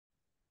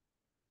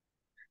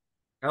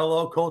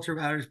Hello, Culture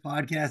Matters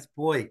podcast.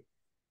 Boy,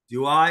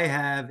 do I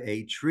have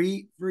a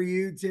treat for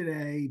you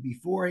today.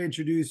 Before I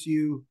introduce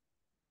you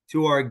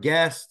to our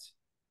guest,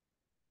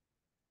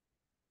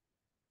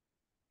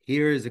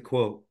 here is a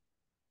quote.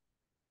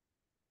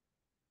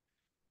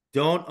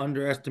 Don't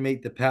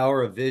underestimate the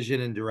power of vision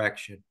and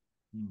direction.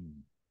 Hmm.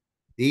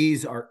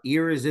 These are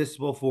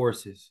irresistible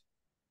forces,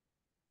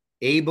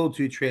 able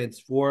to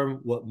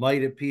transform what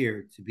might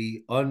appear to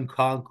be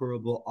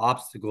unconquerable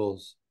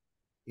obstacles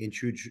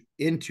into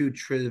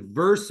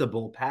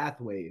traversable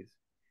pathways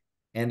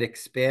and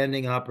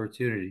expanding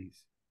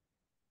opportunities.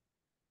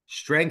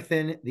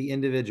 Strengthen the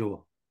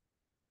individual.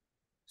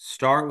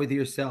 Start with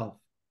yourself.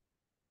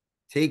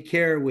 Take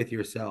care with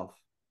yourself.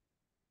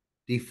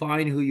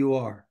 Define who you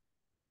are.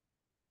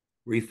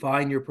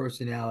 Refine your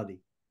personality.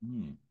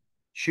 Hmm.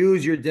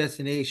 Choose your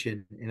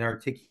destination and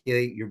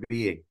articulate your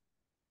being.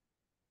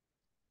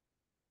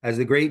 As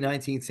the great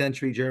 19th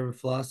century German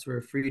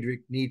philosopher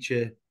Friedrich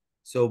Nietzsche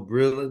so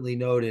brilliantly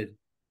noted,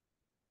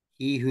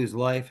 he whose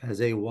life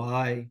has a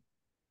why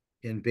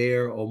can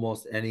bear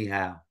almost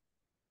anyhow.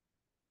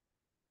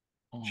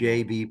 Oh,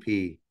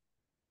 JBP.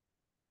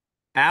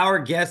 Our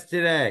guest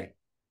today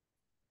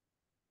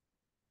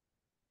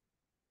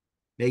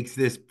makes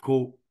this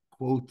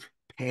quote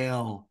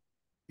pale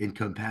in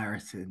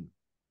comparison.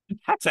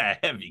 that's a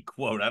heavy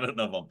quote. I don't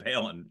know if I'm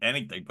pailing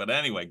anything, but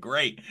anyway,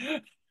 great.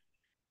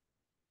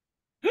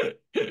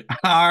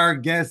 Our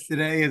guest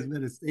today has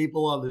been a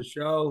staple on the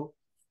show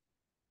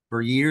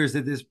for years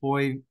at this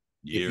point.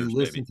 If you Years,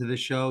 listen baby. to the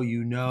show,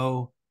 you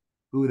know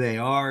who they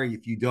are.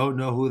 If you don't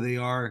know who they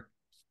are,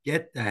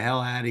 get the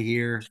hell out of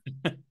here.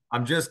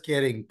 I'm just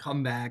kidding.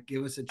 Come back.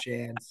 Give us a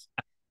chance.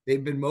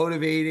 They've been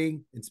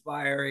motivating,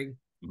 inspiring,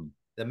 Mhm.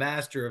 the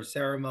master of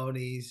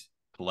ceremonies,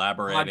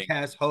 Collaborating.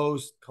 podcast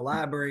host,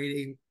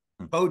 collaborating,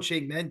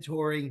 coaching,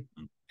 mentoring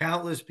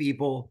countless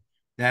people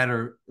that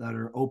are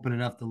open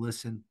enough to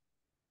listen.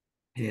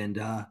 And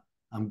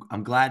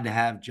I'm glad to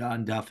have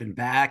John Duffin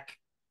back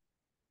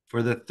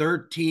for the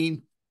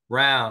 13th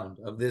round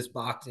of this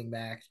boxing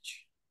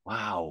match.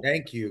 Wow.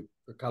 Thank you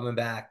for coming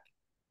back.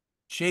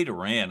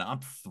 Doran, I'm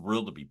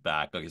thrilled to be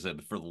back. Like I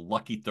said, for the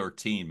lucky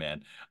 13,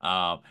 man.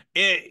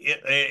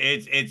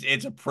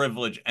 It's a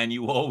privilege, and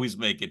you always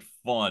make it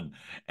fun.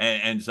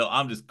 And so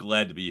I'm just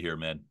glad to be here,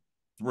 man.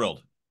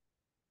 Thrilled.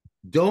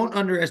 Don't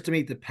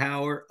underestimate the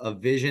power of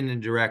vision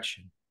and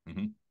direction.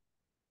 Mhm.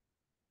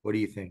 What do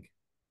you think?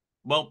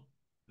 Well,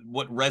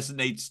 what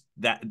resonates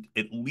that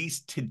at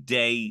least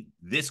today,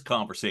 this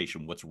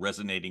conversation, what's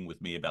resonating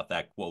with me about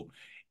that quote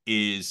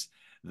is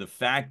the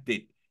fact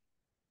that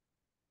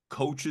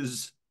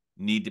coaches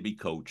need to be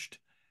coached.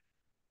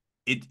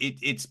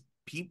 It's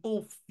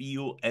people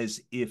feel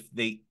as if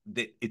that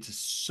it's a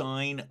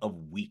sign of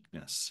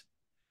weakness,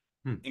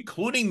 Hmm.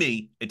 including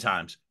me at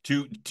times,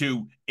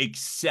 to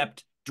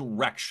accept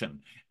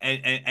direction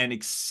and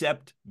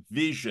accept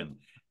vision.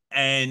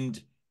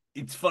 And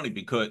it's funny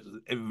because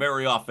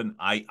very often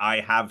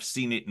I have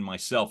seen it in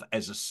myself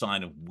as a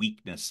sign of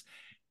weakness.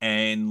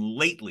 And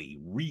lately,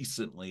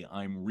 recently,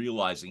 I'm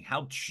realizing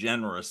how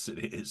generous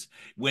it is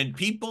when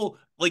people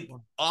like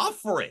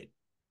offer it,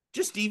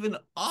 just even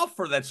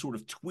offer that sort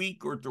of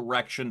tweak or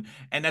direction.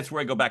 And that's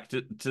where I go back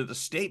to the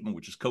statement,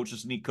 which is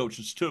coaches need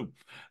coaches too,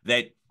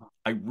 that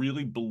I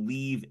really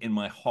believe in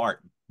my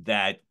heart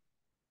that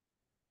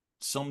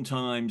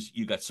sometimes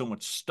you got so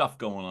much stuff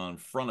going on in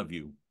front of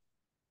you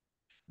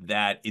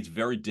that it's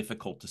very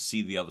difficult to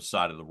see the other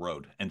side of the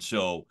road. And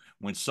so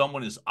when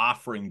someone is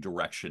offering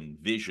direction,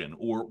 vision,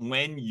 or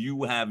when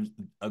you have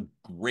a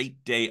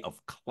great day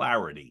of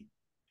clarity,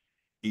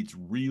 it's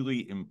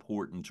really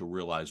important to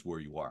realize where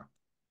you are.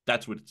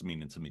 That's what it's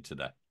meaning to me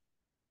today.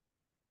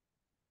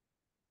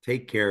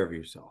 Take care of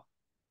yourself.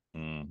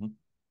 Mm-hmm.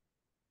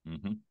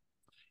 Mm-hmm.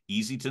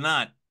 Easy to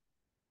not.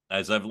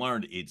 As I've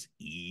learned, it's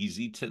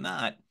easy to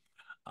not.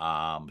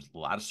 A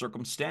lot of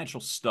circumstantial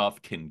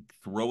stuff can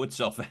throw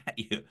itself at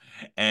you.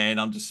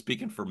 And I'm just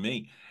speaking for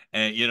me.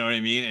 And you know what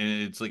I mean?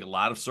 And it's like a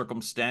lot of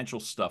circumstantial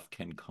stuff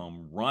can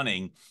come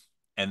running,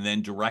 and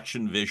then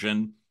direction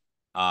vision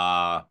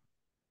uh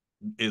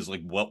is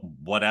like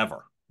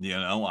whatever.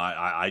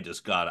 I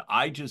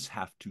just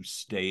have to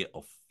stay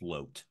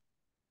afloat.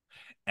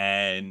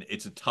 And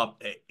it's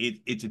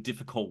a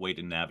difficult way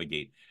to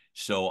navigate.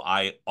 So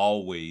I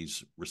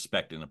always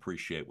respect and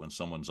appreciate when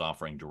someone's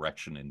offering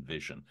direction and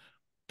vision.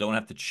 Don't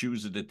have to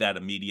choose it at that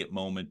immediate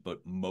moment,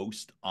 but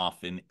most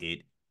often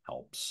it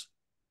helps.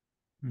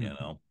 You Hmm.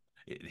 know,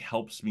 it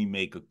helps me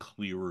make a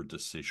clearer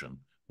decision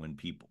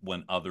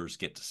when others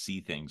get to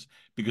see things,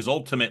 because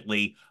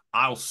ultimately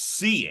I'll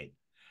see it.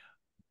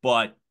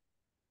 But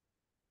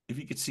if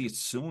you could see it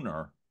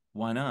sooner,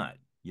 why not?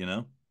 You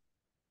know,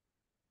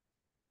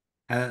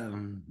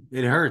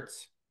 It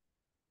hurts.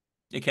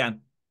 it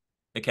can.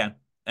 It can.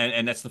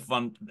 And that's the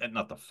fun,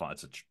 not the fun.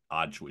 It's an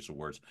odd choice of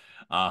words.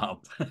 Uh,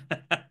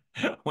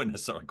 I wouldn't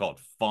necessarily call it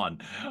fun,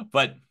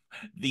 but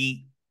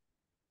the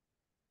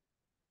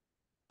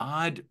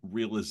odd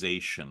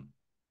realization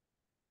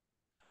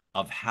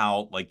of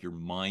how like your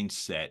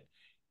mindset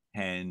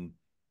can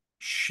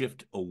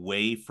shift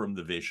away from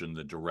the vision,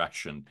 the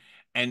direction,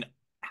 and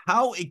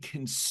how it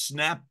can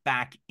snap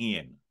back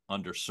in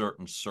under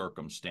certain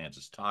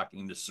circumstances,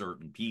 talking to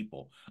certain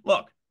people.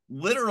 Look,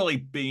 literally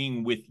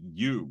being with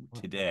you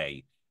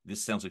today,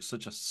 this sounds like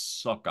such a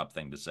suck up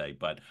thing to say,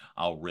 but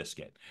I'll risk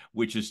it,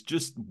 which is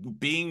just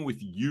being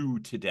with you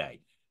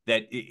today.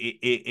 That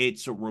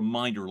it's a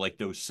reminder, like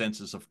those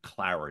senses of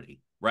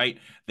clarity, right?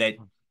 That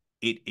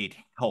it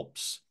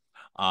helps.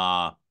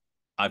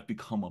 I've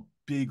become a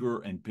bigger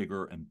and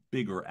bigger and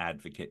bigger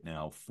advocate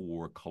now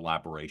for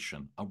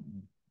collaboration.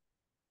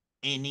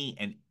 Any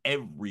and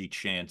every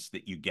chance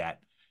that you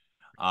get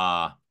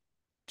uh,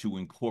 to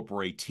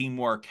incorporate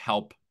teamwork,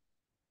 help,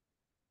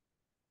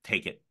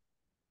 take it,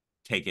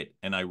 take it.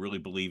 And I really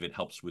believe it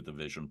helps with the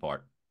vision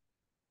part.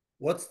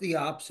 What's the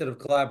opposite of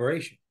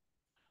collaboration?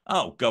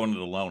 Oh, going it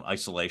alone,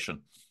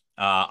 isolation.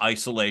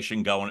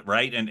 Isolation, going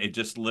right. And it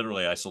just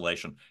literally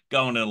isolation,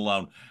 going it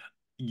alone.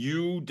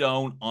 You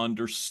don't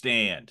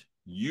understand.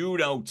 You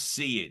don't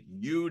see it.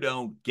 You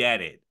don't get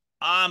it.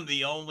 I'm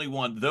the only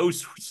one.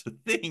 Those sorts of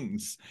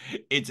things.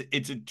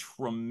 It's a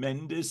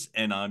tremendous,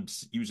 and I'm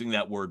using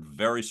that word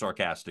very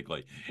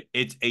sarcastically.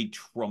 It's a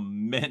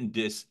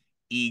tremendous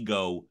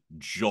ego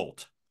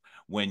jolt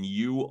when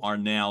you are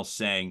now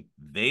saying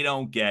they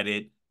don't get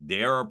it.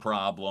 They're a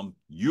problem.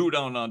 You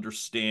don't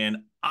understand.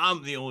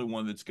 I'm the only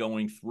one that's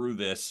going through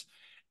this.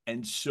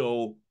 And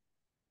so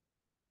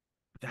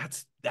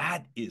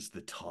that is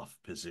the tough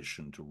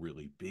position to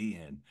really be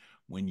in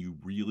when you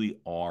really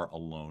are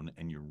alone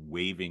and you're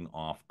waving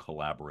off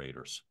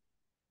collaborators,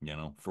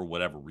 for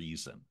whatever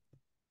reason.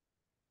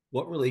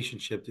 What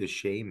relationship does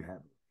shame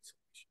have?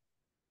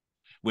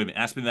 Wait a minute,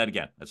 ask me that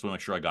again. That's to make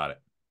sure I got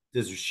it.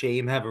 Does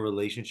shame have a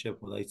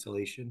relationship with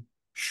isolation?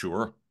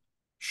 Sure,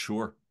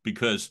 sure.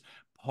 Because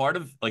part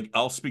of, like,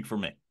 I'll speak for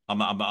me.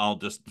 I'll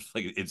just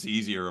like, it's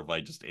easier if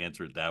I just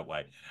answer it that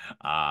way.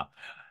 Uh,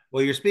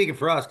 Well, you're speaking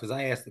for us because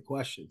I asked the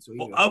question. So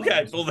well,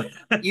 okay. Well,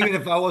 even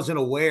if I wasn't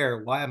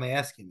aware, why am I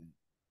asking it?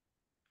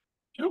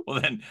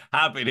 well, then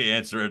happy to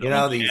answer it You on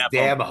know, these behalf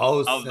damn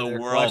hosts of and the their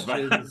world.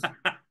 questions,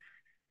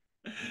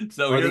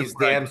 So or here's these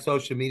what I damn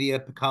social media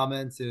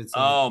comments, and it's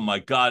like, Oh my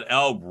God.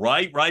 Oh,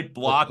 right. or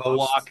Block,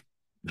 posts.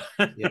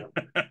 block. Yeah.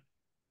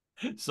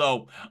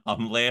 So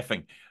I'm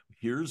laughing.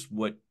 Here's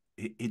what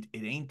it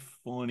ain't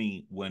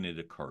funny when it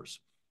occurs.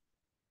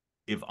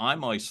 If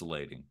I'm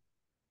isolating,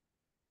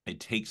 it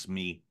takes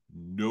me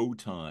no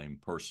time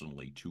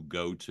personally to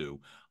go to.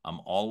 I'm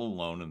all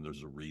alone, and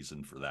there's a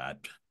reason for that.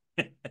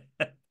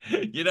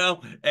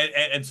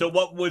 And so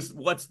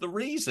what's the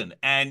reason?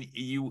 And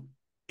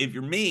if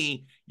you're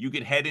me, you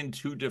could head in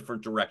two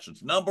different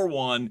directions. Number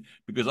one,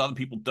 because other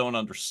people don't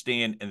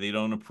understand and they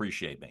don't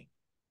appreciate me.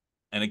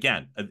 And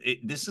again,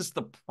 this is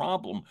the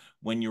problem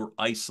when you're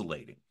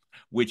isolating,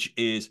 which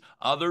is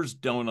others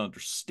don't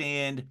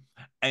understand,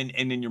 and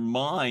in your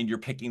mind you're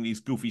picking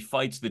these goofy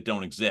fights that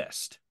don't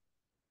exist.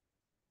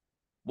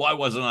 Why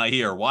wasn't I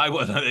here? Why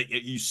wasn't I?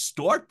 You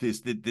start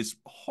this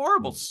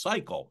horrible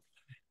cycle,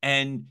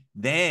 and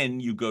then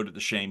you go to the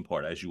shame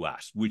part, as you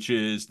asked, which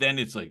is then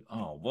it's like,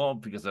 oh well,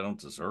 because I don't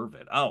deserve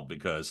it. Oh,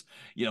 because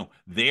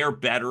they're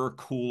better,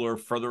 cooler,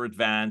 further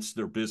advanced.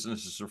 Their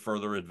businesses are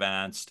further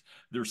advanced.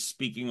 They're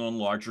speaking on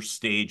larger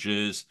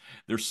stages.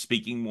 They're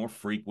speaking more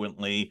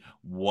frequently.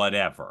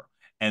 Whatever.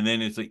 And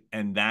then it's like,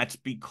 and that's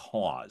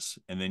because,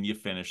 and then you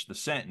finish the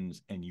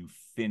sentence, and you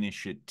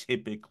finish it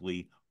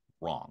typically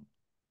wrong.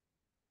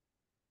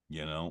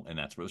 And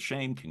that's where the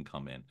shame can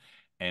come in.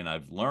 And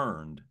I've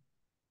learned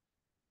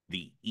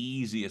the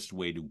easiest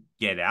way to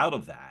get out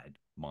of that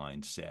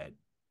mindset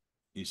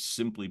is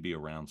simply be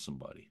around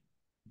somebody.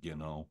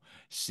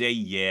 Say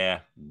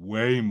yeah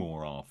way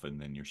more often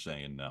than you're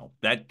saying no.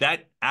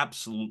 That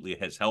absolutely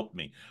has helped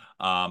me.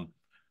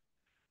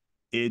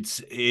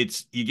 It's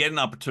you get an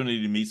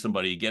opportunity to meet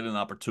somebody, you get an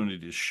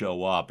opportunity to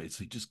show up. It's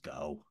like, just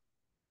go.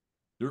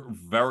 There are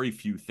very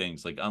few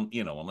things like,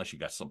 unless you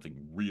got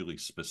something really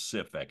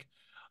specific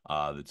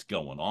that's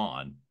going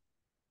on.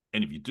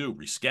 And if you do,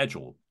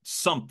 reschedule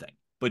something,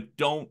 but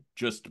don't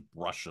just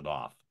brush it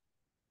off.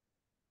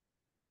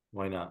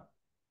 Why not?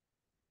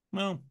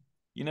 Well,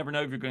 you never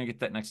know if you're going to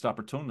get that next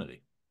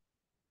opportunity.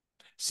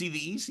 See,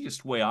 the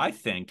easiest way, I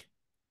think,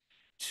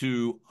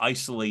 to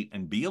isolate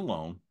and be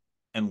alone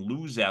and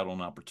lose out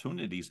on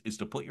opportunities is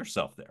to put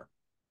yourself there.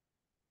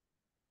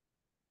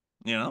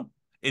 You know,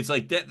 it's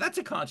like that's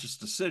a conscious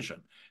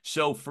decision.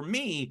 So for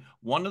me,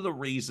 one of the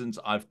reasons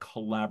I've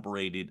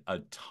collaborated a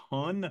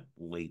ton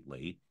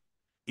lately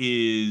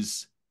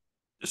is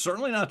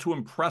certainly not to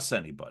impress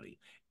anybody.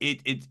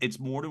 It's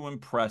more to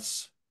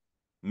impress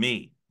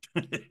me.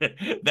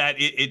 That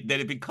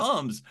it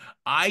becomes,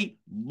 I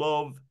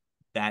love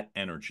that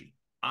energy.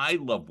 I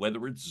love,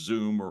 whether it's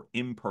Zoom or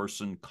in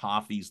person,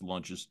 coffees,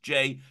 lunches.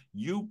 Jay,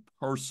 you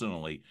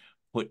personally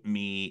put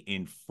me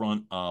in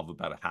front of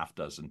about a half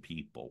dozen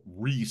people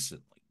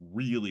recently,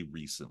 really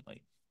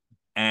recently.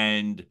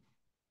 And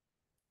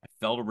I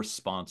felt a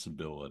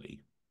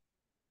responsibility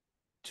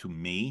to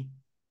me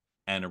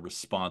and a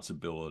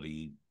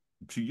responsibility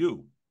to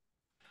you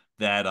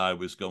that I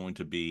was going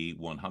to be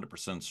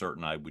 100%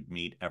 certain I would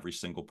meet every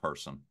single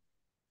person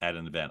at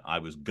an event. I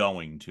was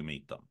going to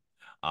meet them.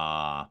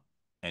 Uh,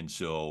 and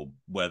so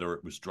whether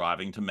it was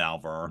driving to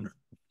Malvern,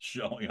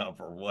 showing up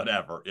or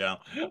whatever,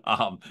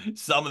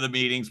 some of the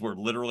meetings were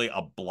literally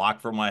a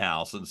block from my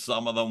house and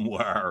some of them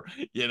were,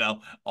 a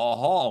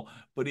hall,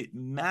 but it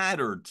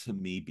mattered to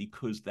me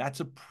because that's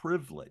a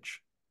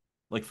privilege.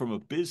 Like from a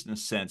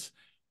business sense,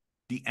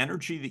 the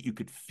energy that you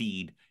could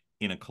feed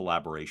in a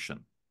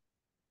collaboration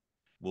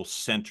will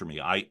center me.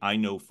 I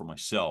know for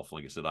myself,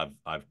 like I said,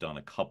 I've done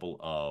a couple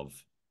of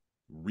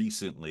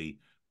recently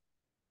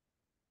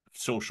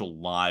social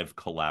live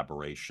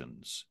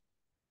collaborations.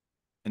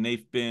 And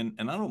they've been,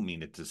 and I don't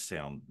mean it to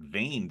sound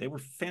vain, they were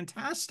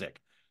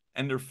fantastic.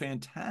 And they're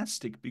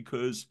fantastic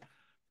because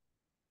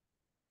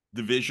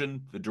the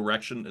vision, the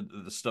direction,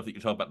 the stuff that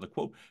you talk about in the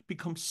quote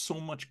becomes so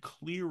much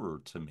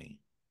clearer to me.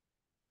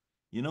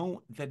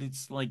 That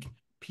it's like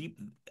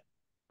people,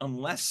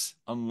 unless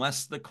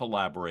the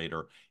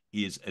collaborator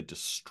is a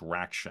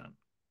distraction,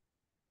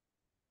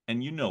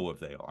 and you know if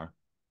they are,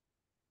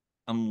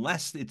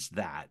 unless it's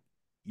that,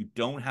 you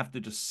don't have to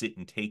just sit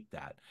and take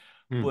that.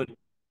 Hmm. But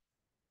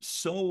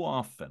so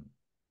often,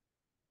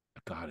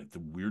 God, the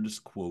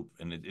weirdest quote,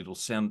 and it'll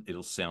sound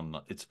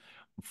it's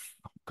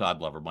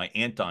God love her, my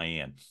Aunt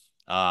Diane,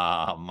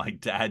 my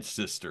dad's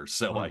sister.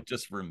 So I Wow.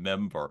 just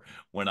remember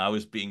when I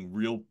was being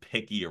real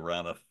picky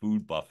around a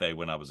food buffet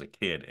when I was a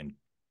kid, and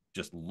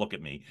just look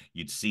at me,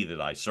 you'd see that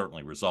I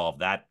certainly resolved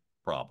that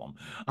problem.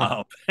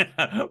 Huh.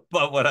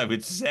 But what I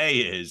would say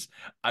is,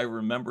 I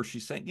remember she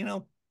saying,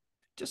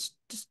 just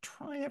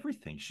try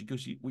everything. She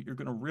goes, what you're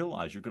going to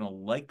realize, you're going to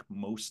like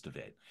most of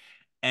it.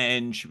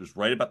 And she was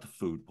right about the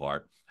food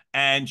part.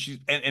 And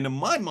in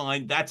my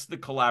mind, that's the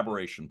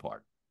collaboration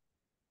part.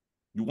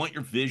 You want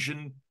your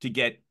vision to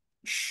get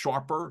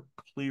sharper,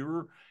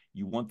 clearer.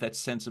 You want that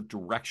sense of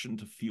direction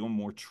to feel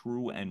more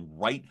true and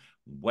right,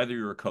 whether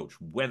you're a coach,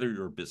 whether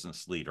you're a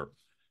business leader.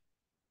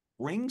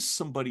 Bring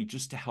somebody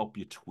just to help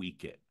you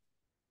tweak it.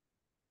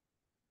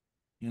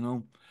 You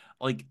know,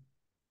 like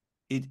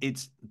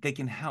it's they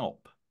can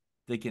help.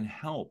 They can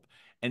help.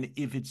 And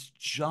if it's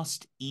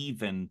just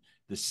even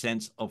the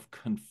sense of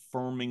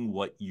confirming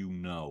what you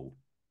know,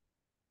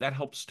 that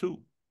helps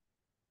too.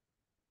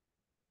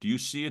 Do you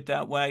see it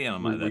that way?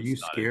 And Were you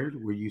that's not it.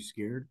 scared? Were you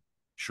scared?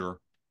 Sure.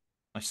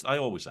 I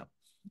always am.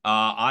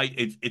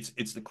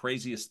 It's the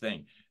craziest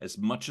thing. As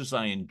much as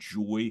I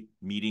enjoy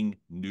meeting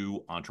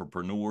new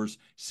entrepreneurs,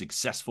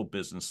 successful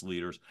business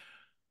leaders,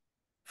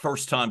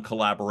 first time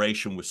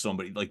collaboration with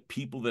somebody, like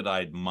people that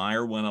I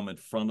admire when I'm in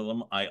front of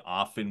them, I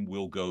often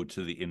will go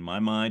to in my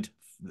mind,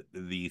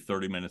 the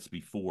 30 minutes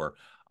before.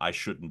 I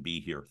shouldn't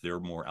be here. They're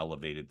more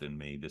elevated than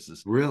me. This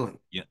is, Really?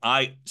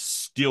 I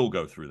still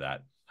go through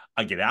that.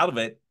 I get out of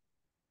it,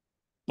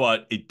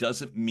 but it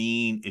doesn't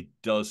mean it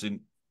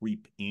doesn't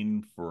creep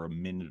in for a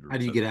minute or How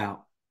do you two. get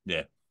out?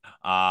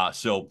 Yeah.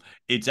 So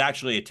it's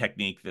actually a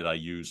technique that I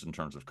use in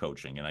terms of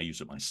coaching, and I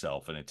use it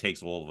myself, and it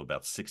takes all of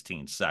about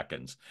 16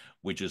 seconds,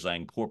 which is I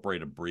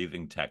incorporate a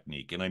breathing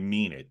technique, and I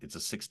mean it. It's a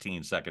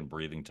 16-second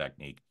breathing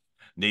technique,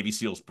 Navy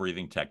SEALs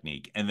breathing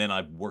technique. And then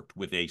I've worked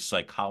with a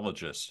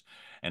psychologist,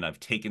 and I've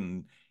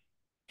taken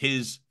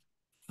his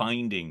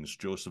findings,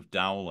 Joseph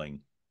Dowling,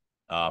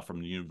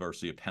 from the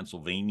University of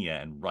Pennsylvania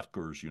and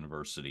Rutgers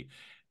University.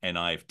 And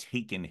I've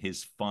taken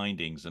his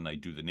findings and I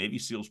do the Navy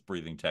SEALs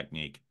breathing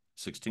technique,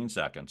 16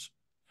 seconds,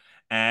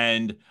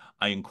 and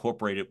I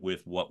incorporate it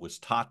with what was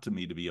taught to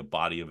me to be a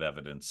body of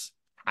evidence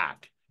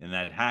hack. And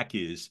that hack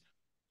is,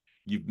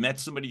 you've met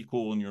somebody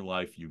cool in your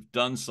life, you've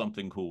done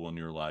something cool in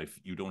your life.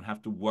 You don't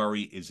have to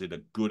worry, is it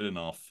a good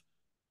enough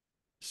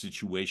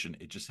situation?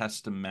 It just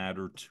has to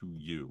matter to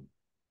you,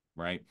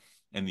 right?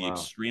 And the Wow.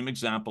 extreme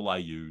example I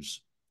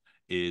use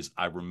is,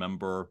 I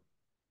remember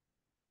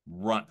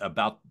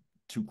about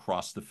to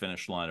cross the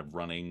finish line of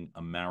running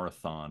a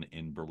marathon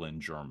in Berlin,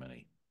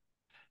 Germany.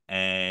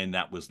 And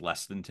that was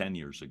less than 10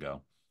 years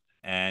ago.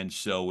 And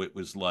so it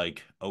was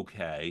like,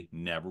 okay,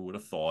 never would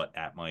have thought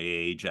at my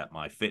age, at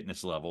my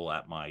fitness level,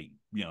 at my,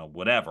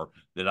 whatever,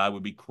 that I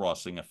would be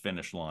crossing a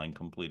finish line,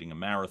 completing a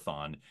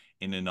marathon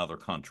in another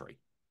country.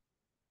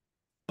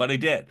 But I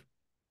did.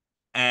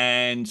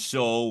 And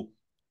so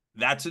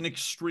that's an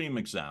extreme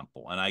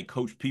example. And I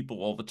coach people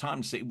all the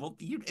time to say, well,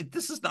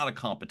 this is not a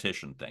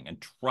competition thing.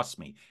 And trust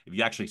me, if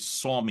you actually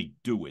saw me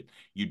do it,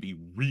 you'd be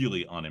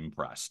really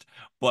unimpressed.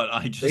 But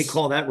I They just,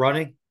 call that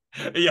running?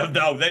 yeah,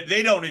 no,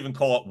 they don't even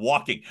call it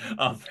walking.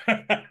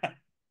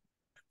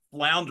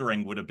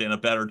 Floundering would have been a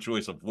better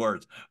choice of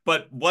words,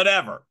 but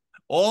whatever.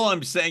 All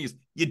I'm saying is,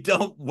 you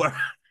don't worry.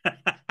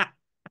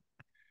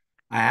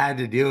 I had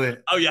to do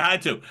it. Oh, you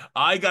had to.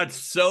 I got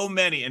so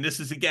many, and this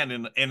is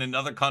again in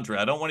another country.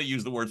 I don't want to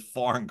use the word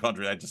foreign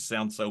country. That just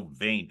sounds so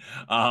vain.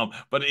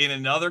 But in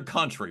another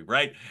country,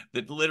 right?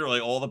 That literally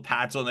all the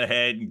pats on the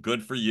head and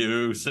good for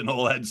yous and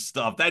all that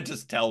stuff. That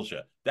just tells you.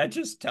 That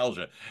just tells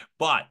you.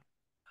 But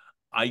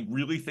I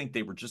really think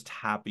they were just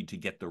happy to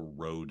get the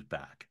road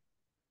back.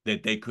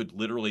 that they could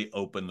literally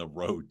open the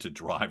road to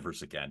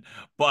drivers again.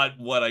 But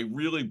what I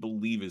really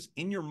believe is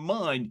in your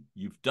mind,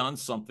 you've done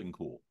something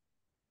cool.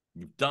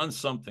 You've done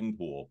something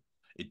cool.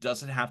 It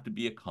doesn't have to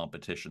be a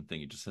competition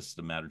thing. It just has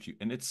to matter to you.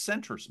 And it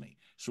centers me.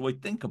 So I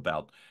think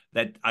about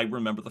that. I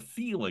remember the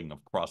feeling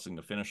of crossing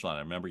the finish line.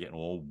 I remember getting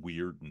all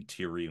weird and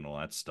teary and all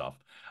that stuff.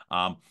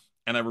 And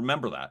I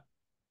remember that.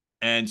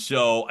 And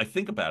so I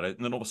think about it.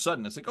 And then all of a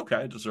sudden, it's like, okay,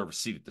 I deserve a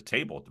seat at the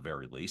table at the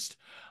very least.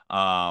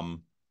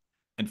 Um,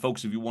 and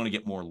folks, if you want to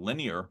get more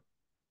linear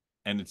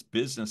and it's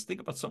business,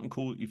 think about something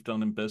cool that you've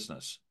done in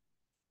business,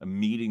 a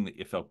meeting that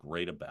you felt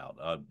great about,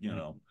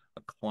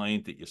 a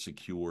client that you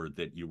secured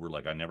that you were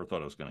like, I never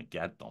thought I was going to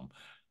get them.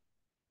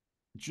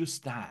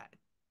 Just that.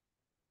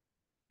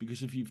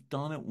 Because if you've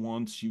done it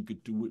once, you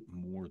could do it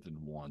more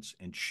than once.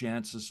 And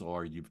chances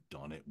are you've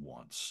done it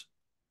once.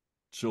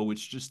 So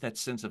it's just that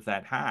sense of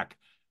that hack.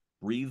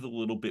 Breathe a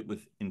little bit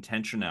with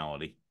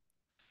intentionality.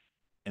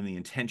 And the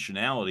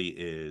intentionality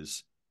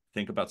is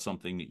think about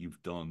something that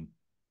you've done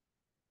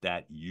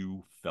that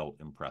you felt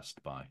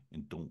impressed by.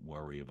 And don't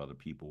worry if other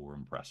people were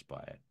impressed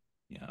by it.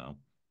 You know,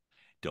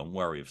 don't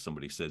worry if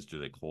somebody says, do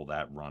they call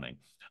that running?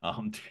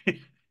 Um,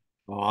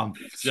 Oh, I'm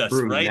just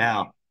screwed right.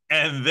 now.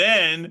 And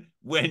then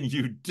when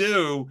you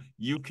do,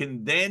 you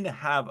can then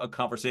have a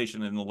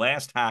conversation. And the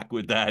last hack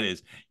with that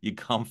is you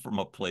come from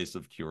a place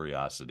of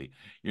curiosity.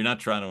 You're not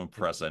trying to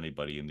impress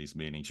anybody in these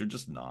meetings. You're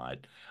just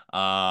not.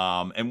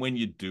 And when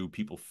you do,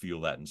 people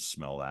feel that and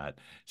smell that.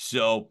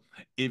 So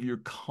if you're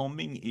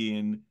coming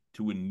in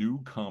to a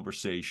new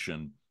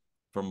conversation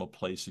from a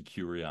place of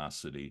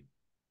curiosity,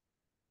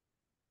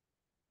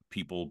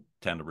 people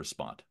tend to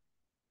respond.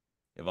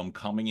 If I'm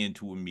coming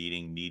into a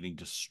meeting needing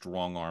to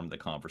strong arm the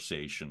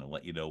conversation and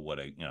let you know what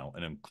an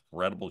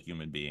incredible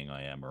human being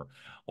I am,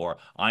 or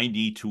I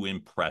need to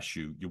impress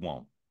you, you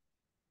won't.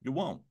 You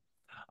won't.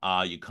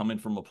 You come in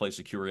from a place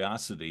of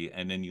curiosity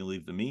and then you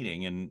leave the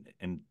meeting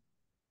and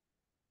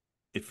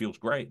it feels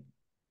great.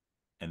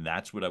 And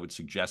that's what I would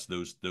suggest,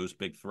 those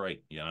big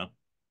three, you know.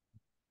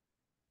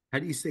 How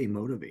do you stay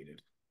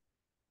motivated?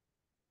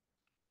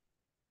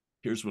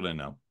 Here's what I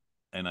know.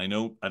 And I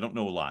know I don't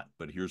know a lot,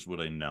 but here's what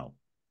I know.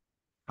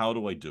 How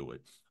do I do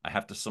it? I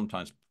have to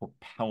sometimes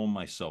propel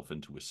myself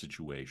into a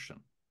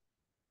situation.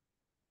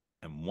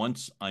 And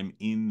once I'm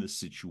in the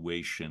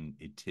situation,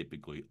 it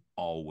typically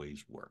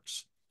always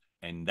works.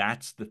 And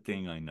that's the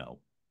thing I know.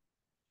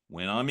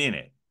 When I'm in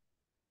it,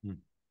 Hmm.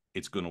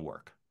 it's going to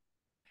work.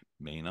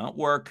 May not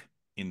work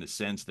in the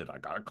sense that I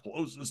got to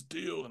close this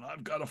deal and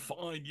I've got to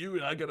find you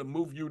and I got to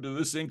move you to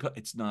this income.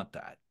 It's not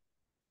that.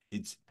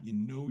 It's,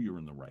 you're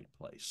in the right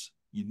place.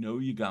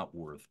 You got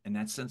worth. And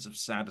that sense of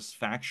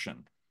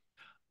satisfaction,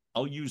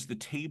 I'll use the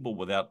table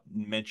without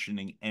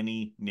mentioning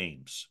any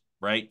names,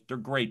 right? They're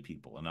great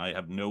people, and I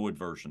have no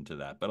aversion to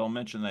that, but I'll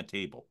mention that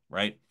table,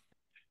 right?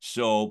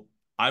 So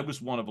I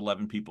was one of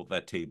 11 people at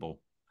that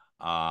table.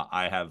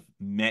 I have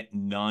met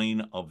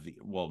nine of the,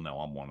 well, no,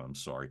 I'm one of them,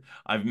 sorry.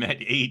 I've met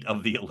eight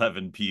of the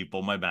 11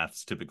 people. My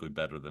math's typically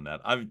better than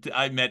that.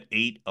 I met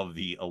eight of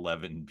the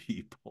 11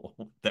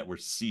 people that were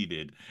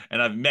seated,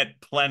 and I've met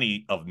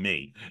plenty of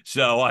me.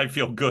 So I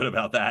feel good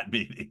about that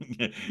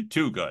meeting.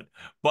 Too good.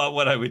 But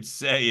what I would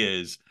say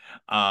is,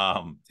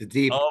 It's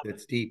deep. of,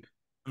 That's deep.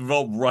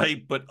 well,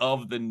 right, but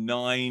of the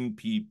nine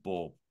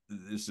people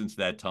since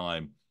that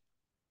time,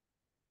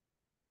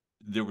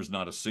 there was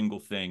not a single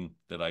thing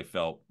that I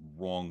felt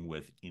wrong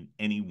with in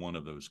any one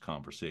of those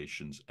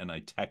conversations. And I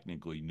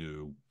technically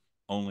knew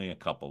only a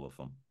couple of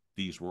them.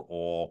 These were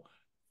all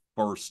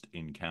first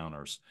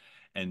encounters.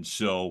 And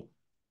so,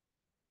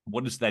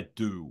 what does that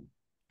do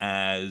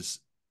as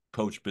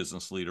coach,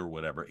 business leader,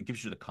 whatever? It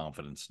gives you the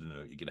confidence to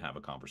know you can have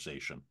a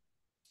conversation.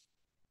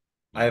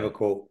 I You have a know,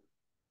 quote.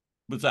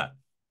 what's that?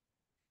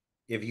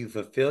 If you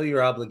fulfill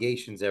your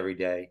obligations every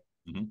day,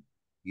 Mm-hmm.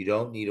 you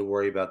don't need to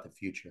worry about the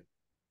future.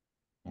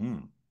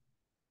 Mm.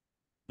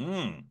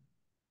 Mm.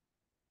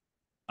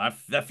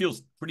 That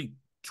feels pretty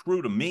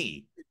true to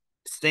me.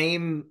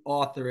 Same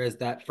author as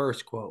that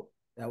first quote.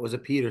 That was a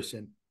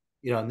Peterson.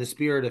 In the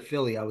spirit of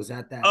Philly, I was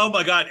at that Oh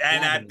my God.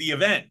 And at gathering. the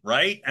event,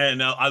 right?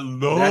 And I That's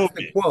loved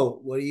the it.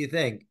 quote. What do you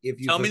think? If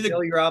you Tell me the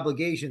fulfill your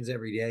obligations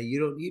every day, you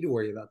don't need to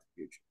worry about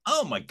the future.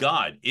 Oh my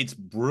God, it's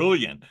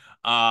brilliant.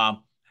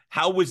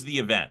 How was the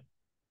event?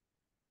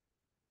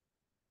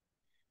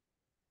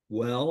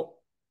 Well,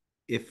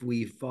 if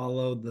we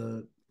follow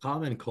the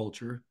common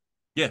culture,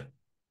 Yeah.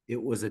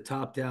 it was a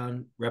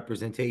top-down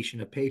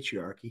representation of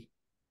patriarchy.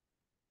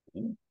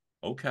 Ooh,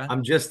 okay.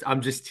 I'm just Tell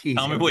me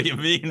teasing. what you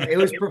mean. It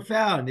was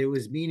profound. It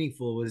was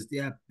meaningful. It was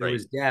depth. There Right.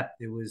 was depth.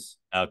 It was.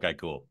 Okay,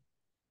 cool.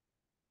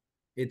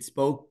 It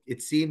spoke.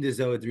 It seemed as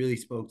though it really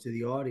spoke to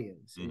the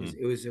audience. It was. Hmm.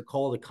 It was a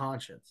call to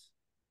conscience,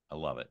 I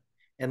love it.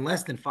 and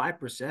less than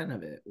 5%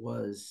 of it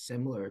was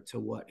similar to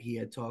what he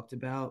had talked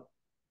about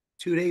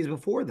 2 days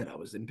before that I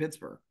was in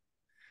Pittsburgh.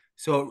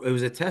 So it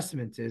was a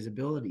testament to his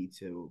ability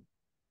to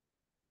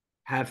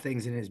have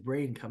things in his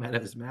brain come out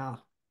of his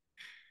mouth.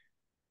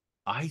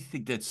 I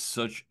think that's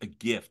such a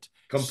gift.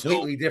 So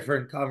Completely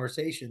different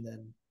conversation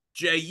than.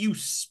 Jay, you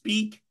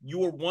speak,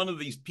 you're one of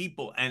these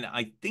people. And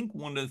I think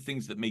one of the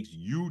things that makes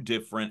you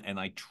different, and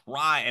I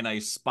try and I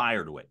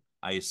aspire to it,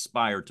 I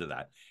aspire to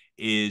that,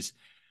 is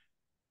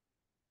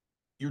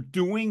you're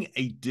doing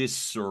a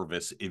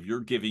disservice if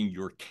you're giving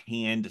your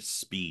canned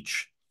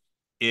speech.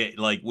 It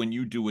like when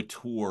you do a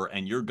tour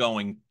and you're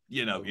going,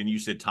 and you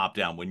said top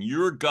down, when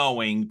you're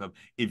going,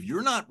 if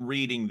you're not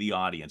reading the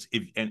audience,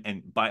 if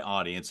and by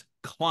audience,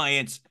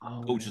 clients,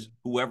 Oh coaches, man.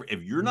 whoever,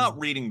 if you're Mm. not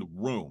reading the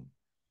room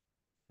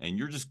and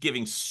you're just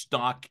giving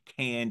stock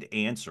canned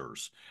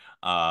answers,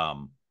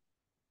 um,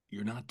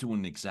 you're not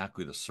doing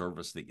exactly the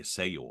service that you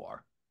say you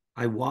are.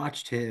 I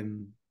watched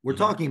him. We're Mhm.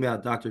 talking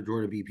about Dr.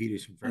 Jordan B.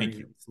 Peterson for Thank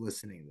anyone you. that's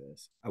listening to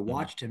this. I Mhm.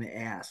 watched him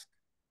ask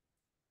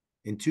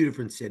in two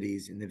different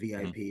cities in the Mhm.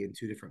 VIP in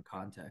two different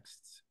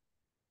contexts,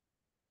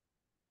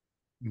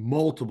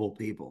 multiple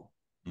people.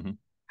 Mhm.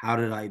 How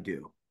did I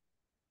do?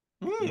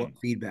 Mm. What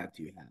feedback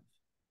do you have?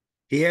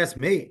 He asked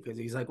me because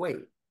he's like, wait,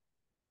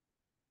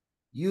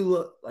 you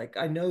look like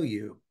I know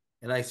you.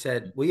 And I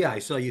said, well, yeah, I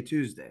saw you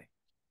Tuesday.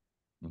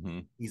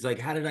 Mhm. He's like,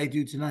 how did I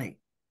do tonight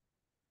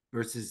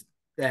versus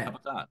How then?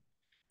 about that?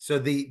 So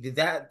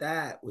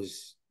that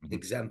was Mhm.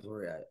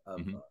 exemplary of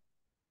Mhm.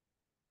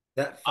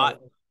 that I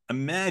felt.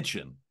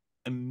 imagine,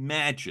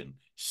 imagine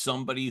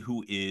somebody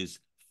who is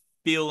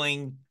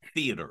filling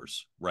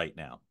theaters right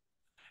now.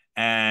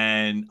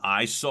 And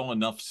I saw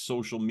enough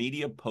social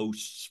media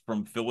posts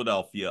from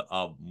Philadelphia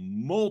of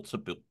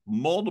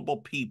multiple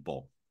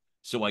people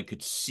so I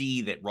could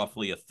see that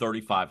roughly a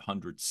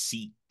 3,500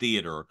 seat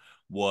theater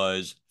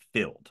was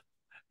filled.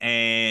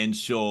 And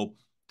so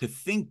to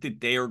think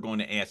that they are going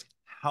to ask,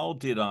 how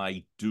did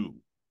I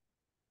do?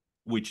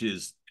 Which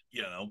is,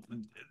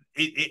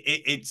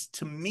 it's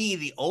to me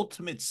the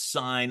ultimate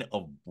sign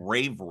of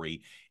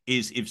bravery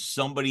is if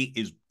somebody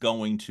is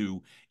going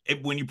to,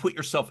 when you put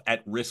yourself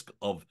at risk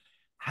of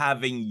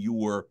having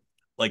your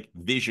like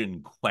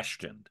vision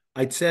questioned,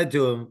 I said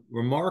to him,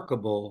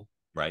 remarkable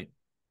right?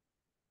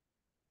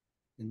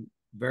 and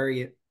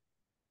very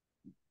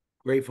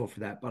grateful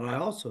for that. But I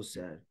also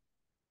said,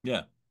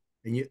 Yeah.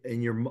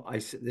 and you're, I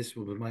said, this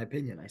was my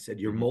opinion. I said,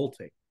 you're Mm-hmm.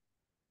 molting.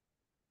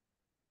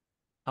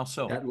 How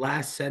so? That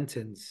last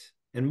sentence,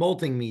 and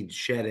molting means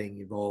shedding,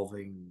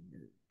 evolving,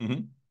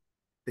 Mm-hmm.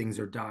 things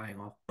are dying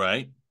off.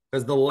 Right.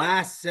 Because the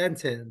last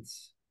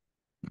sentence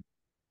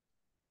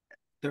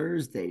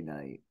Thursday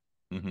night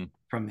Mm-hmm.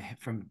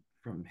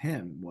 from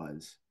him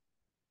was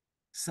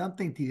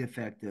something to the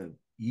effect of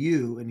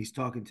you, and he's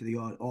talking to the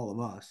all of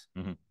us.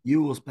 Mm-hmm.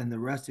 You will spend the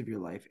rest of your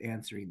life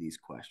answering these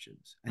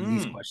questions, and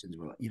these Mm. questions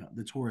were,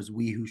 the tour is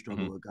we who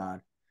struggle Mm-hmm. with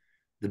God.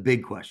 The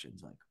big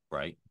questions like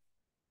Right.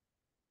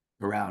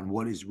 around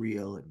what is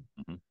real and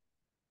Mm-hmm.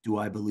 do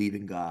I believe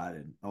in God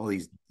and all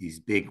these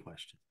big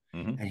questions.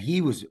 Mm-hmm. And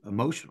he was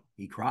emotional.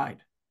 He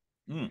cried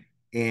Mm.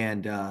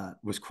 and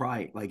was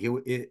crying like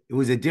it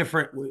was a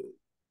different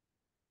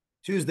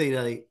Tuesday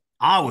night.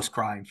 I was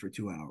crying for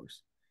 2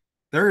 hours.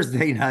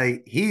 Thursday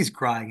night, he's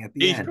crying at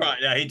the He's end. right.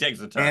 Yeah, he takes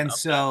a turn. And Okay.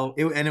 so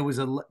it was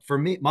for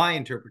me, my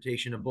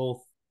interpretation of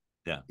both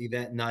Yeah.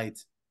 event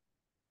nights.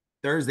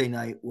 Thursday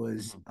night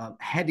was Mm-hmm.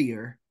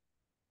 headier.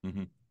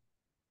 Mm-hmm.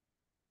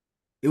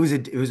 It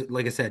was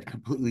like I said,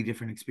 completely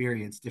different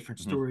experience, different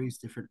Mm-hmm. stories,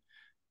 different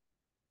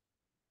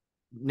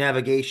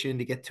navigation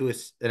to get to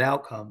an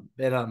outcome.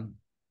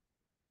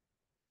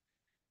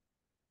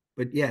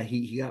 But yeah,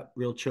 he got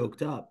real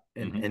choked up,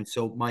 and Mm-hmm. and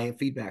so my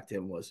feedback to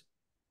him was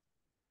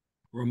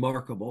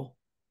remarkable.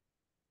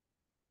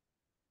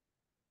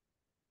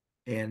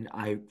 And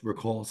I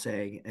recall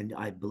saying, and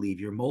I believe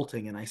you're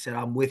molting, and I said,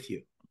 I'm with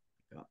you.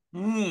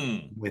 I'm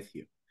Mm. with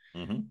you.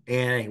 Mm-hmm. And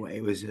anyway,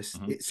 it was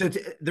just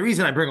Mm-hmm. the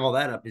reason I bring all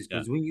that up is Yeah.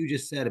 because when you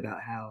just said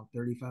about how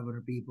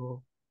 3,500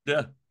 people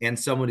Yeah. and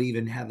someone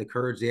even had the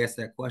courage to ask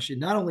that question,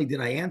 not only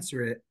did I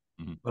answer it,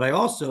 Mm-hmm. but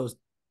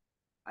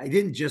I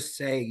didn't just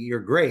say you're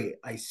great.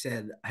 I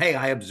said, hey,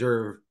 I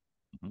observe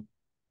Mm-hmm.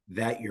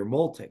 that you're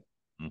molting.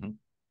 Mm-hmm.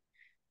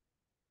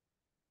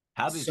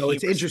 How did So he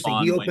it's interesting.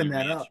 He respond when opened you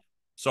that answered? up.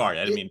 Sorry,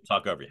 I didn't It, mean to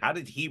talk over you. How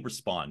did he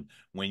respond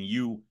when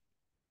you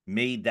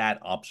made that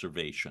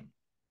observation?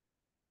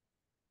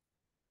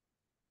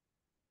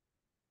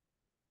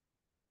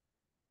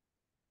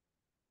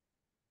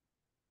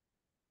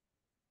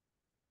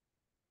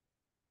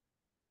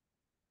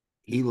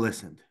 he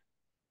listened.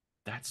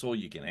 That's all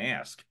you can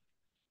ask.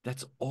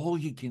 That's all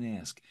you can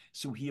ask.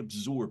 So he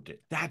absorbed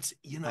it. That's,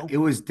 It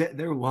was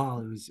there. Wow,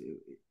 it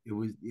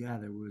was yeah.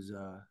 There was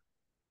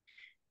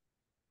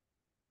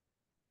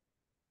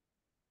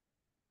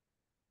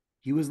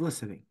he was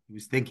listening. He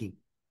was thinking.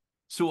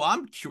 so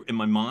I'm in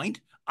my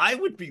mind, I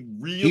would be He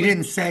really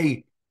didn't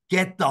say,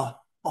 "Get the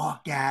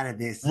fuck out of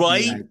this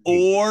right VIP."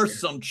 or Yeah.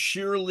 some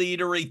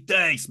cheerleadery.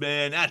 Thanks,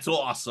 man. That's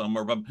awesome.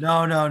 Or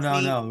No, no, I no,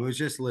 mean, no. It was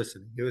just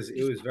listening. It just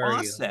was very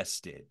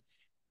processed it.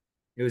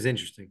 it was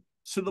interesting.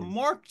 So the Yeah,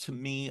 mark to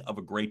me of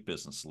a great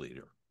business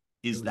leader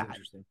it is was that.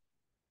 interesting.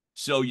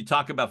 So you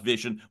talk about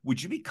vision.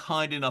 Would you be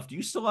kind enough? Do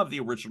you still have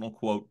the original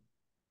quote?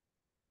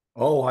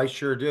 Oh, I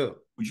sure do.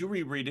 Would you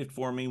reread it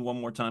for me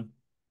one more time?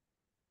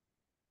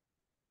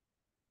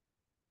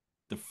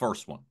 The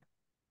first one.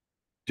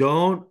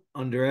 Don't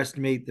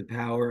underestimate the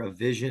power of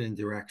vision and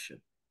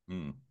direction.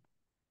 Mm.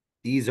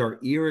 These are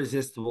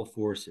irresistible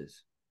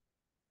forces,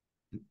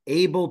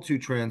 able to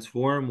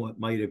transform what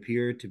might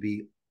appear to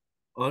be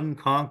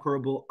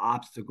unconquerable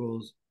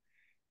obstacles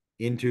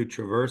into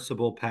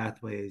traversable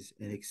pathways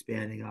and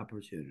expanding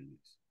opportunities.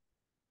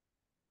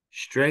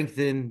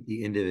 Strengthen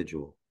the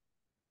individual.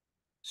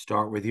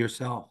 Start with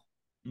yourself.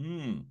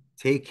 Mm.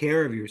 Take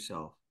care of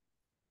yourself.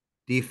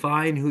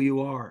 Define who you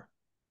are.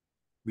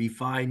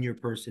 Refine your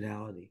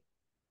personality.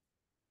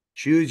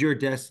 Choose your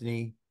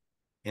destiny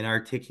and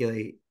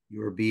articulate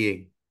your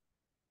being.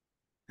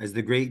 As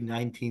the great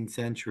 19th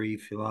century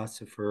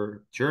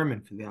philosopher,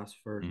 German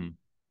philosopher, Mm.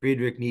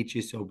 Friedrich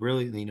Nietzsche so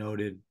brilliantly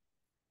noted,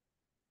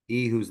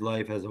 he whose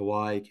life has a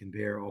why can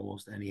bear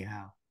almost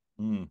anyhow.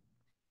 Mm.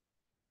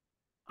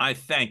 I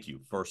thank you,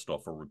 first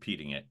off, for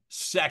repeating it.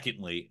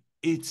 Secondly,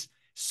 it's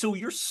so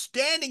you're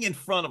standing in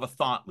front of a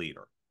thought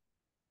leader,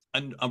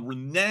 a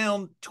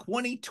renowned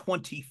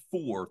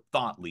 2024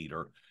 thought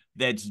leader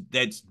you know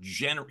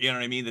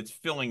what I mean, that's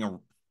filling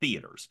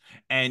theaters,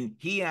 and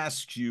he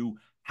asks you,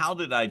 how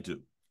did I do?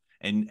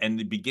 And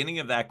the beginning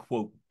of that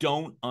quote,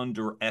 don't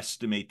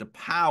underestimate the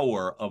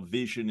power of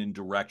vision and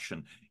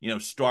direction,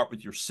 start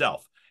with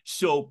yourself.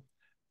 So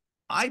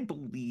I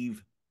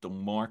believe the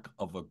mark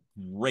of a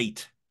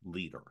great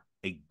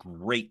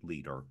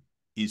leader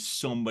is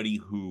somebody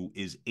who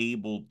is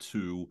able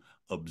to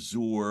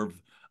absorb,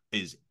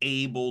 is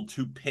able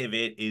to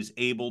pivot, is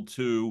able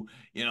to,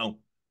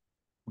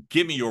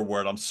 give me your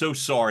word. I'm so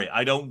sorry.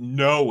 I don't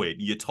know it.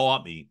 You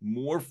taught me.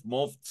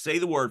 Say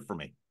the word for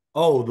me.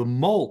 Oh, the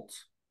molt.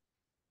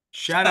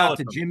 Shout Spell out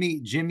it to for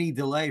me. Jimmy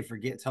DeLay for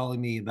telling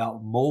me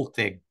about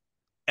molting.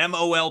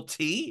 MOLT?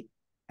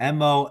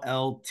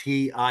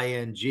 Molting.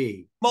 Yeah,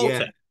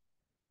 Molting.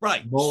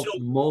 Right.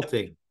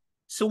 molting.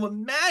 So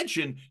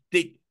imagine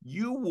that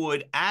you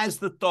would, as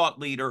the thought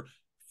leader,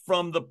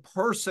 from the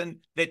person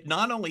that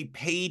not only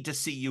paid to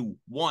see you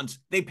once,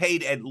 they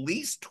paid at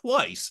least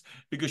twice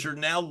because you're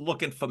now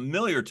looking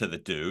familiar to the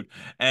dude.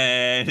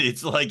 And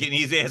it's like, and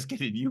he's asking,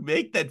 did you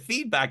make that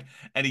feedback?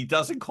 And he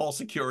doesn't call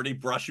security,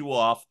 brush you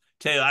off,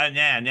 tell you,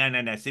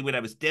 no. See, what I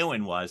was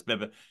doing was,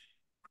 but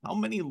how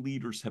many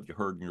leaders have you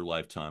heard in your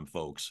lifetime,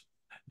 folks,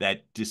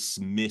 that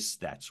dismiss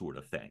that sort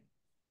of thing?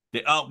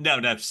 Oh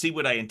no, see,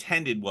 what I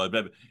intended was,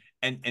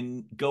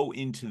 and go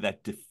into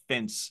that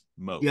defense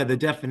Yeah, mode. the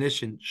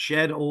definition: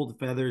 shed old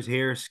feathers,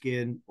 hair,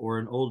 skin, or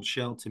an old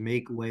shell to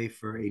make way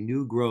for a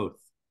new growth.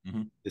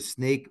 Mm-hmm. The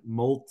snake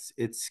molts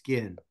its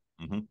skin.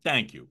 Mm-hmm.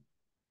 Thank you.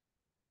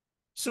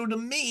 So to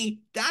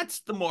me,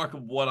 that's the mark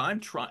of what I'm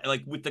trying,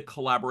 like with the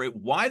collaborate.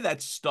 Why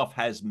that stuff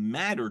has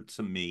mattered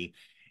to me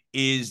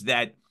is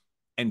that,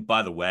 and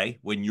by the way,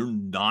 when you're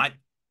not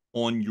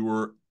on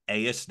your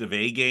AS of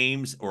A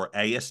games or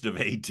AS of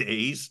A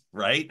days,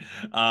 right?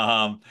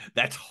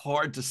 That's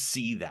hard to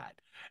see that.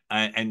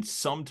 And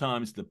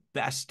sometimes the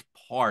best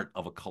part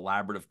of a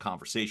collaborative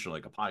conversation,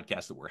 like a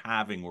podcast that we're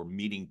having or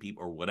meeting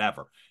people or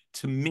whatever,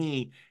 to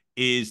me,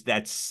 is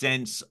that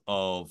sense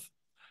of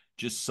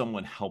just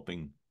someone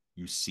helping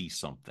you see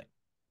something.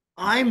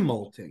 I'm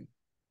molting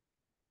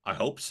I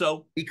hope so.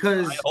 I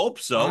because hope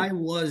so.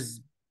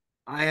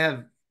 I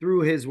have,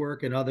 through his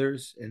work and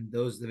others and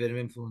those that have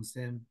influenced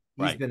him,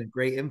 he's Right. been a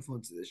great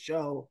influence to the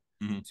show,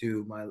 Mm-hmm.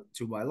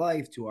 to my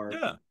life, to our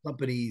Yeah.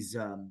 company's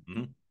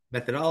Mm-hmm.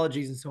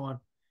 methodologies and so on.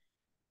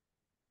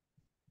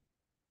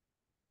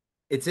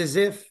 It's as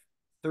if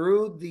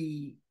through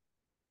the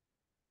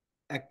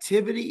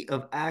activity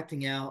of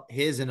acting out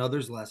his and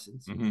others'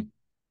 lessons, Mm-hmm.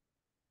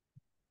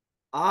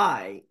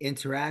 I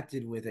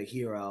interacted with a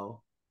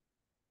hero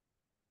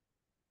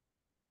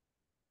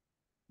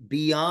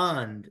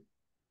beyond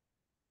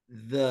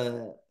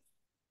the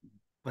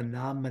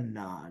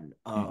phenomenon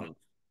Mm-hmm. of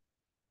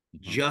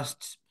Mm-hmm.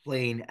 just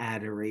plain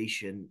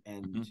adoration.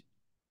 Mm-hmm. And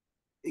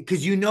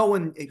because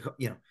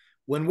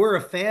when we're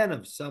a fan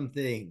of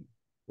something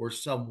or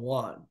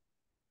someone,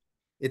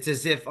 it's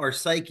as if our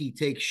psyche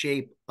takes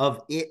shape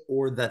of it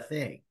or the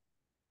thing,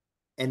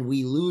 and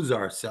we lose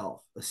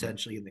ourselves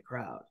essentially in the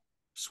crowd.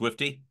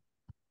 Swifty.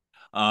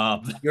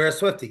 You're a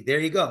Swifty. There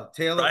you go,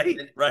 Taylor. Right.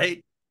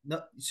 Right.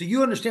 No, so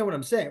you understand what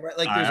I'm saying, right?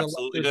 Like I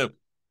absolutely there's do.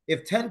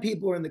 if 10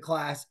 people are in the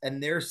class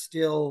and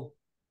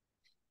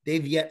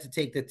they've yet to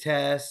take the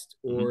test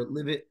Mm-hmm. or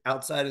live it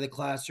outside of the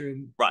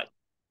classroom, Right.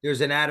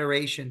 there's an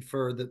adoration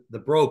for the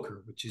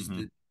broker, which is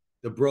Mm-hmm.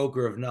 the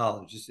broker of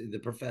knowledge, the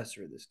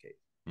professor in this case.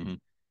 Mm-hmm.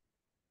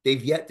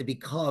 They've yet to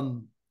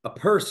become a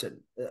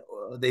person.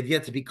 They've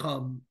yet to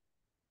become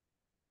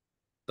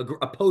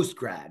a post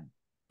grad.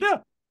 Yeah.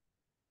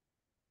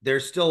 They're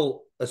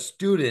still a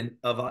student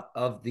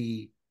of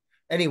the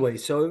anyway.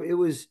 So it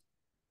was,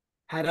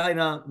 had I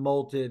not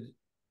molted,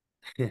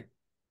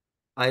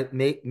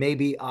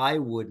 maybe I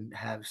wouldn't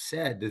have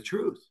said the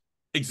truth.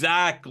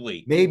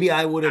 Exactly. Maybe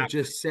I would have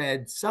just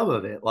said some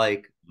of it,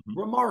 like Mm-hmm.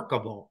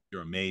 remarkable.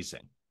 You're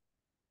amazing.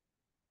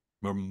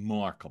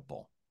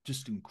 Remarkable.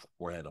 Just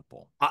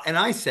incredible. And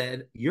I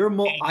said, Game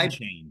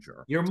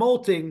changer. you're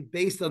molting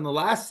based on the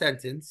last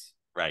sentence,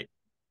 Right.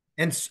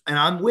 and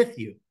I'm with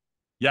you.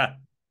 Yeah.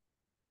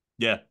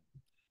 Yeah.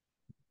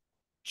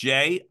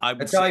 Jay, I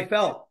would That's how say I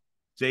felt.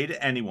 say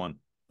to anyone,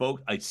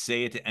 folks, I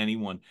say it to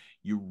anyone,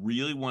 you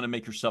really want to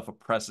make yourself a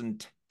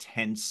present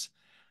tense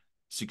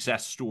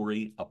success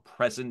story, a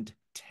present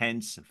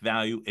tense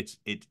value. It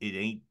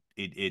ain't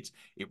it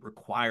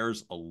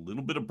requires a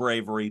little bit of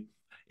bravery.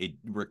 It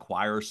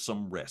requires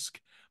some risk.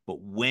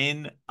 But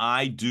when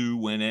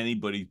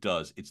anybody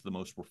does, it's the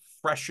most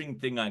refreshing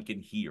thing I can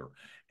hear.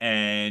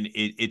 And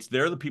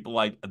they're the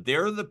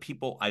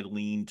people I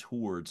lean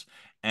towards.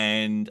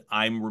 And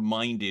I'm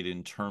reminded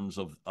in terms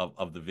of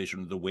the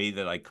vision, the way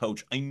that I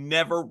coach. I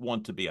never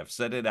want to be, I've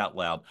said it out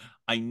loud,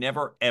 I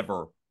never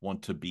ever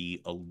want to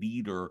be a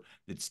leader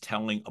that's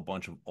telling a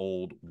bunch of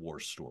old war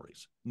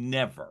stories.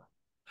 Never.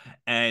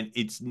 And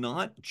it's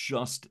not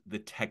just the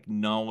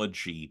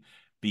technology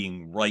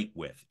being right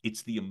with,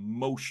 it's the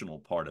emotional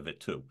part of it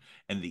too.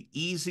 And the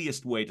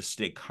easiest way to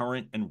stay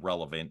current and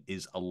relevant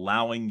is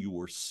allowing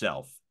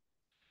yourself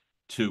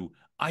to,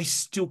 I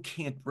still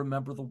can't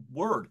remember the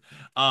word.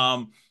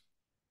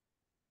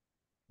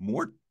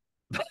 More,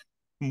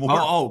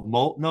 more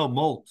Molt. No,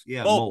 molt.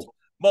 Yeah, molt, molt.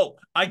 molt.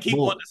 I keep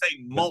wanting Molt. to say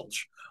Yeah.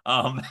 mulch.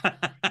 Um,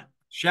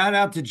 Shout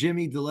out to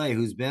Jimmy DeLay,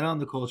 who's been on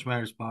the Coach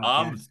Matters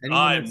podcast. Anyone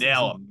I'm that's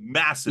now listened, a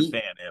massive he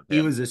fan of he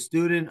him. was a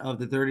student of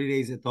the 30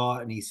 Days of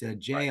Thought, and he said, Right.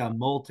 "Jay, I'm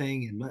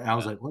molting," and I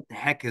was Yeah. like, "What the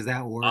heck is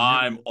that word?" Never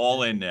I'm heard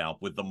all that. in now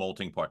with the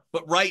molting part.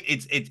 But right,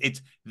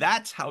 it's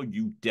that's how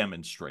you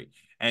demonstrate.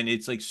 And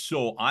it's like,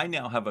 so I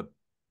now have a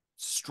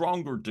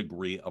stronger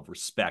degree of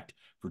respect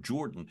for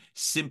Jordan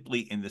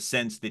simply in the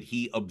sense that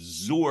he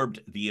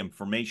absorbed the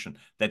information.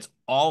 That's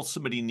all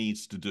somebody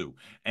needs to do.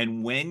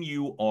 And when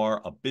you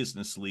are a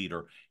business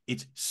leader,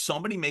 it's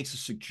somebody makes a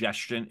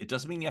suggestion. It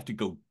doesn't mean you have to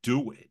go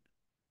do it.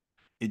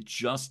 It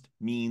just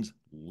means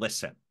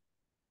listen.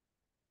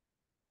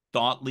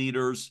 Thought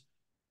leaders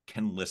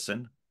can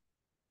listen.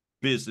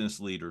 Business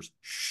leaders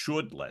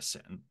should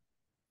listen.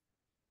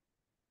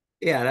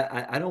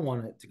 Yeah, I don't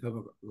want it to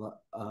come.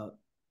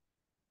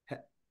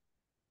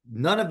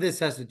 None of this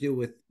has to do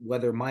with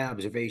whether my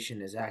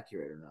observation is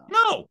accurate or not.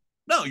 No,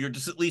 no, you're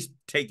just at least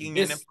taking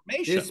in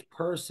information. This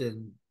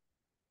person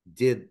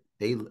did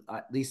they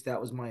at least that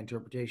was my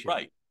interpretation.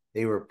 Right.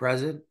 They were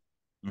present.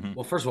 Mm-hmm.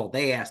 Well, first of all,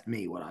 they asked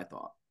me what I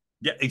thought.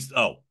 Yeah.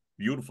 Oh,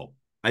 beautiful.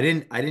 I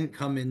didn't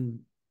come in.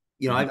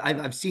 You know,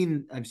 Mm-hmm.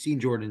 I've seen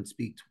Jordan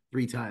speak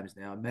 3 times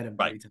now. I've met him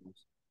Right. 3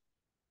 times,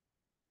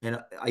 and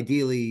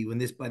ideally, when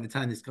this by the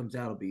time this comes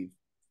out, it'll be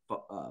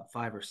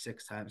 5 or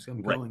 6 times.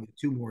 I'm Right. going to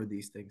 2 more of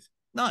these things,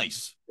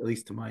 Nice. at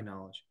least to my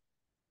knowledge.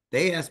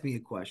 They asked me a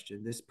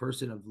question. This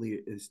person of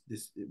leader is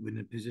this in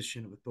a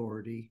position of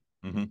authority,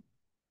 Mm-hmm.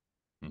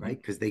 Mm-hmm. right?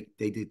 Because they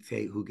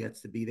dictate who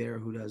gets to be there,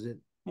 who doesn't.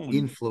 Well,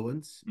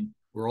 Influence. mm-hmm.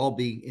 We're all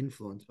being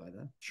influenced by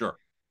them, Sure.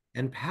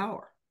 and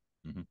power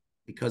Mm-hmm.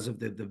 because of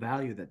the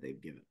value that they've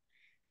given.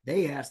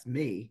 They asked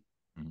me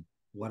Mm-hmm.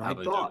 what How I do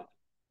they do thought. it?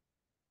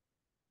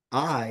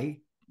 I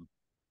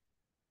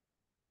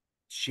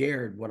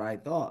shared what I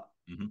thought.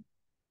 Mm-hmm.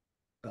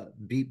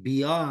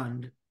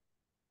 Beyond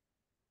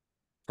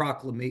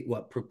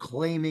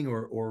proclaiming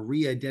or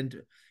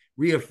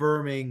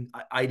reaffirming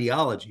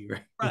ideology,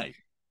 right? Right.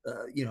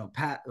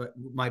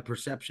 My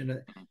perception.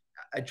 Mm-hmm.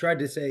 I tried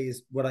to say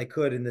is what I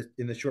could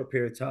in the short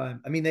period of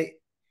time. I mean, they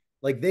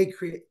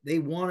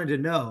wanted to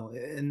know,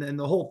 and then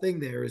the whole thing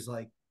there is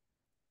like,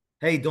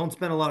 hey, don't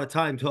spend a lot of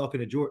time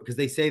talking to Jordan because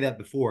they say that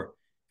before.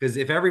 Because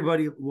if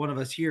everybody, one of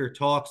us here,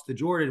 talks to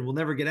Jordan, we'll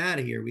never get out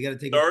of here. We got to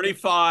take a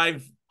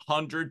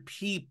 3,500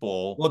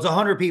 people. well, it's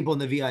 100 people in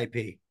the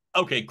VIP.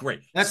 Okay,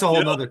 great. That's a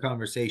whole nother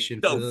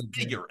conversation for So the.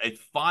 figure at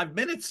 5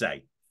 minutes,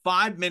 say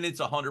 5 minutes,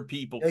 100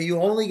 people. You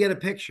only get a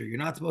picture. You're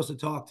not supposed to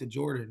talk to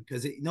Jordan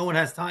because no one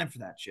has time for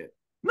that shit.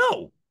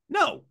 No,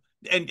 no.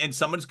 And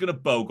someone's going to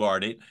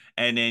bogart it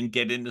and then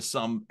get into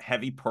some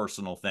heavy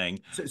personal thing.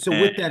 So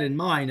And with that in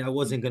mind, I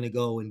wasn't going to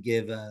go and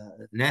give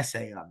an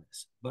essay on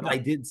this, but I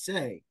no. did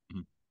say,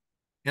 Mm-hmm.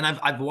 and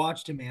I've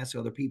watched him ask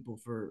other people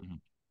for Mm-hmm.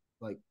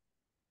 like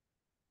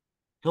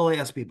he'll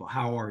ask people,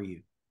 "How are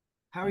you?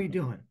 How are you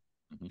doing?"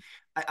 Mm-hmm.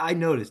 I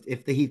noticed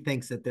if he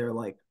thinks that they're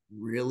like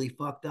really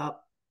fucked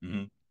up,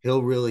 Mm-hmm.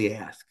 he'll really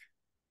ask.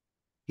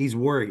 He's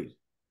worried.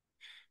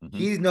 Mm-hmm.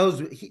 He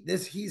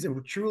knows he's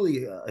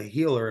truly a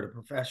healer and a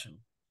professional.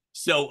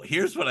 So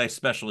here's what I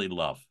especially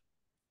love.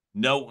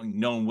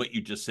 Knowing what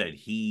you just said,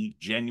 he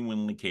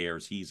genuinely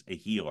cares. He's a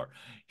healer.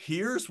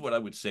 Here's what I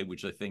would say,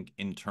 which I think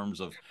in terms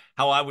of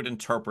how I would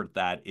interpret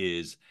that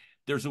is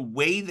there's a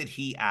way that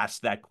he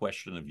asked that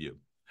question of you,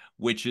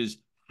 which is,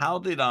 how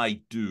did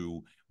I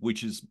do?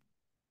 Which is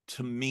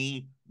to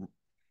me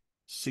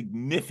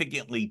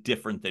significantly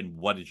different than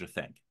what did you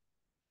think?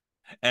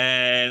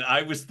 And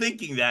I was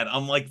thinking that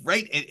I'm like,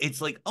 right.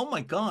 It's like, oh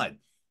my God.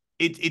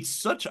 It's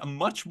such a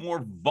much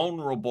more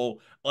vulnerable,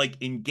 like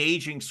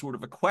engaging sort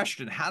of a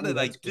question. How Oh, did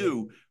I that's good.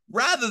 do?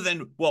 Rather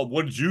than, well,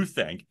 what did you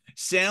think?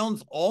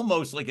 Sounds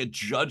almost like a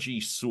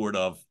judgy sort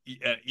of,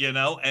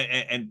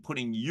 and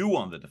putting you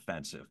on the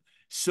defensive.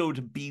 So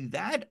to be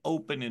that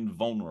open and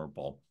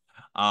vulnerable,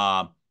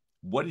 uh,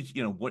 What did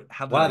you know? What?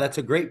 How did Wow, I? that's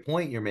a great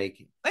point you're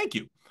making. Thank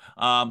you.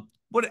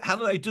 What? How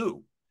did I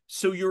do?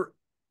 So you're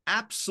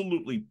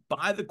absolutely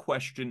by the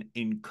question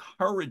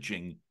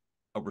encouraging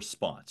a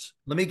response.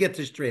 Let me get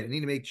this straight. I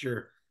need to make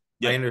sure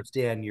I Yeah,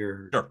 understand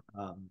sure.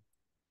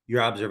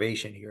 your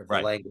observation here of the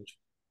Right. language.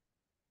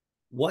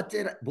 What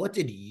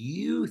did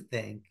you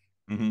think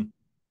Hmm.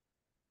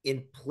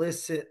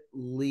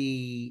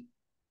 implicitly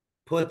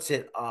puts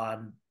it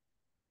on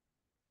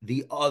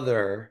the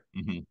other?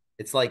 Hmm.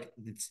 It's like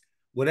it's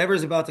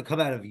whatever's about to come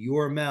out of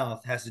your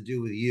mouth has to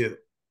do with you.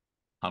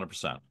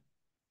 100%.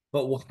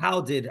 But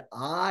how did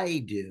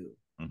I do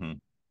Hmm.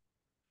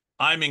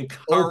 I'm opening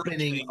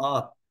encouraging,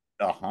 up?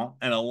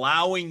 and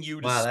allowing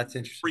you to Wow, speak that's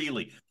interesting.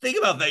 freely. Think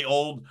about the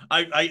old.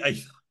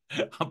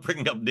 I'm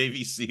bringing up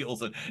Navy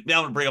SEALs, and now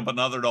I'm gonna bring up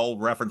another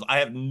old reference. I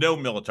have no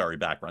military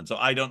background, so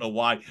I don't know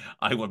why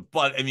I would.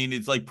 But I mean,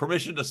 it's like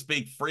permission to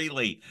speak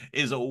freely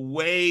is a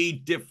way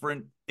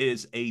different.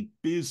 Is a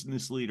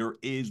business leader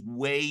is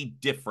way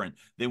different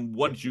than Yeah.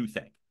 what you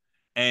think,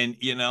 and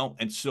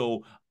and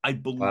so I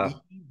believe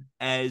Wow.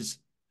 as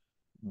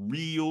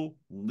real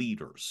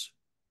leaders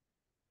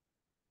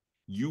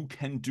you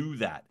can do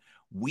that.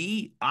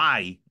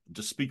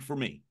 To speak for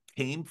me,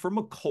 came from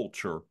a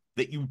culture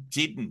that you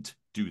didn't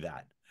do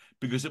that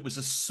because it was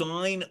a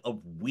sign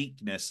of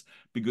weakness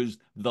because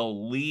the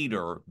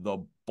leader, the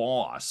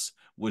boss,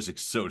 was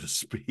so to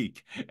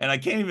speak. And I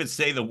can't even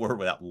say the word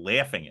without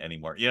laughing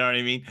anymore. You know what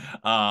I mean?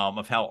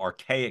 Of how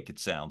archaic it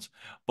sounds.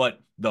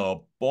 But the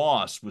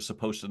boss was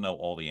supposed to know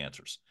all the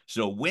answers.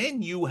 So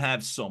when you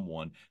have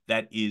someone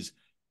that is,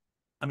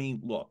 I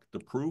mean, look, the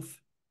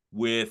proof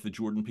with the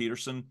Jordan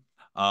Peterson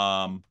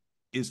um,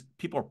 is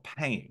people are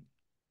paying.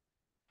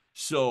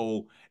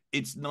 So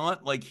it's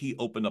not like he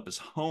opened up his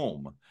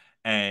home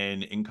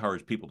and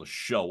encouraged people to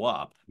show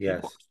up. People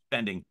Yes. are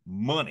spending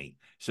money.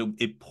 So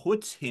it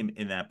puts him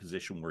in that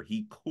position where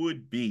he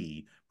could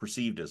be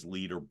perceived as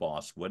leader,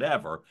 boss,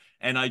 whatever.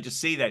 And I just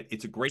say that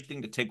it's a great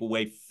thing to take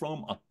away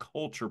from a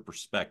culture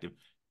perspective.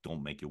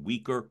 Don't make it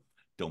weaker.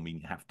 Don't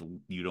mean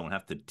you don't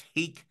have to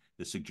take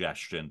the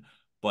suggestion,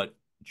 but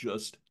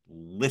just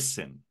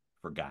listen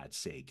for God's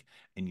sake,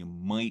 and you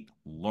might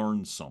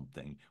learn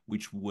something,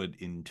 which would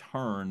in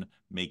turn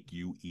make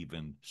you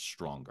even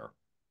stronger.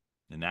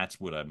 And that's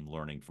what I'm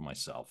learning for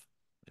myself.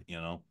 You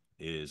know,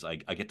 is I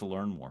get to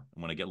learn more.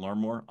 And when I get to learn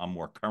more, I'm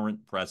more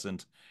current,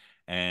 present,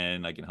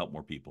 and I can help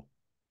more people.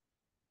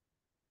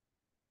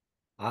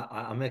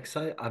 I'm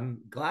excited.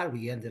 I'm glad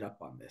we ended up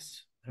on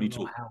this. I Me don't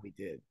know too. how we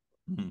did.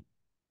 Mhm.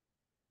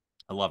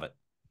 I love it.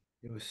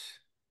 It was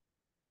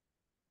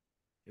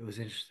it was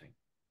interesting.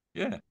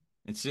 Yeah.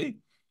 And see,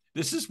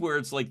 this is where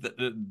it's like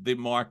the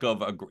mark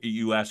of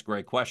you ask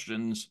great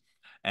questions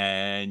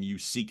and you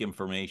seek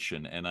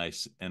information. And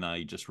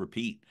I just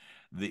repeat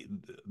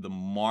the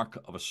mark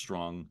of a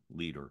strong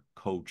leader,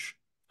 coach,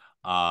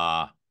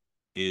 uh,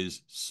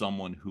 is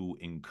someone who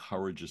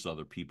encourages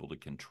other people to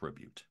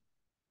contribute.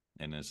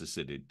 And as I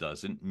said, it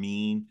doesn't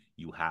mean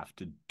you have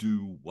to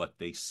do what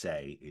they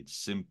say. It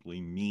simply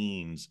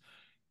means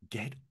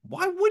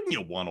why wouldn't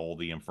you want all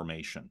the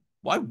information?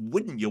 Why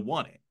wouldn't you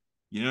want it?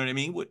 You know what I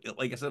mean?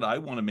 Like I said,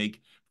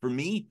 for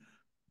me,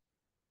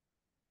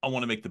 I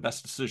want to make the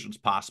best decisions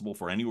possible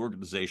for any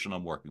organization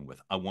I'm working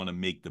with. I want to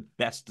make the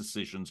best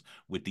decisions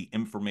with the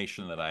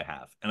information that I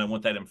have. And I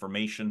want that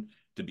information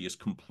to be as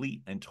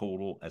complete and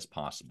total as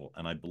possible.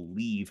 And I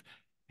believe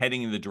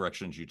heading in the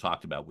directions you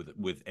talked about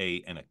with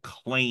an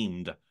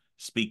acclaimed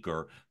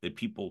speaker that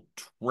people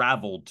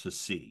traveled to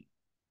see.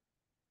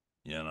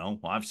 Well,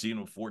 I've seen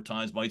him 4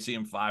 times, might see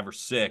him 5 or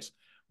 6.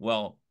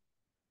 Well,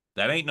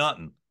 that ain't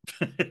nothing.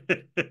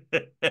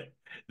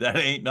 That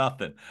ain't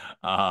nothing.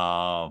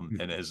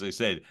 And as I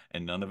said,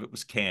 and none of it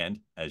was canned,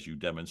 as you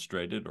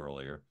demonstrated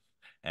earlier.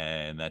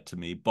 And that to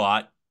me,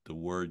 but the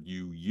word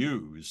you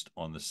used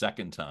on the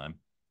second time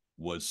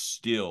was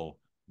still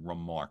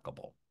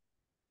remarkable.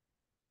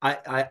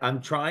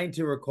 I'm trying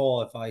to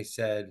recall if I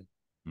said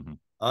Hmm.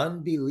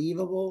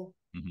 unbelievable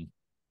Hmm.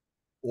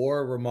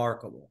 or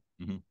remarkable.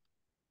 Hmm.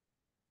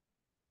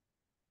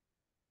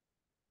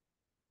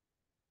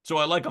 So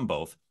I like them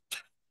both.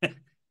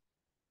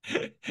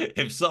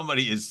 If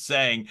somebody is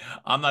saying,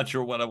 I'm not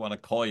sure what I want to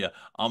call you,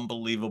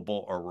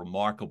 unbelievable or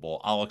remarkable,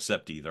 I'll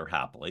accept either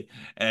happily.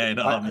 And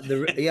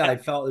Yeah, I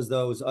felt as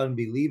though it was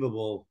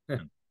unbelievable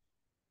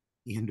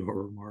and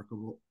or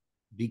remarkable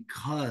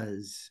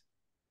because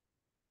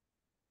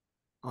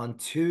on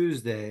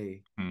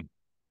Tuesday, hmm.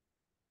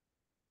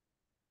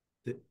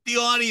 the, The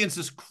audience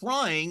is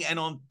crying, and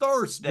on no, no,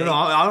 Thursday,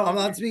 I'm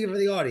not speaking for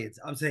the audience.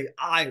 I'm saying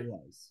I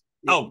was.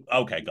 oh,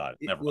 okay, got it.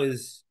 It Never mind.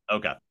 was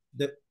Okay.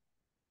 the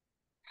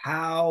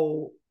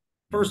how.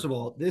 Hmm. First of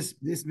all, this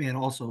man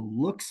also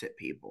looks at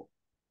people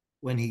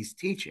when he's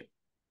teaching.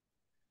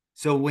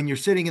 So when you're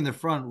sitting in the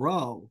front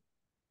row,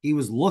 he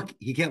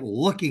kept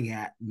looking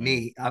at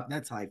me.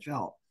 That's how I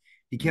felt.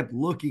 He kept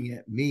looking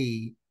at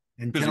me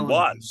and Because he telling me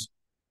was.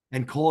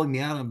 and calling me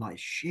out on my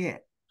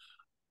shit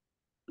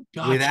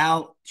Gotcha.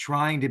 without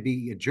trying to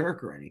be a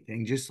jerk or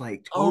anything, just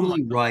like Oh my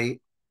totally God.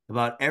 right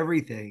about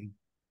everything.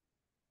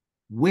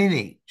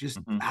 winning, just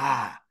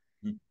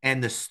Mm-hmm.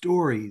 and the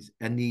stories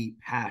and the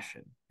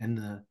passion and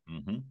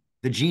Mm-hmm.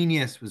 the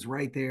genius was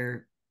right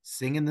there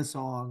singing the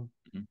song,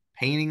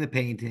 painting the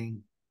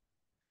painting.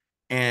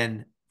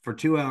 And for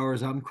 2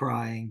 hours, I'm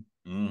crying,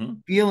 Mm-hmm.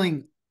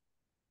 feeling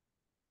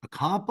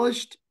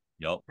accomplished,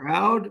 Yep.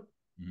 proud,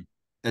 Mm-hmm.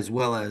 as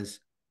well as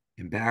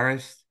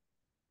embarrassed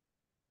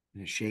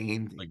and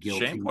ashamed Like and the shame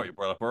guilty. part you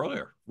brought up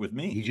earlier with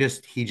me. He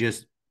just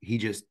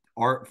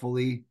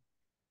artfully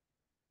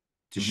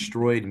Mm-hmm.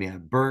 destroyed me. I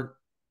burnt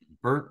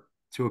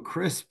to a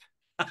crisp.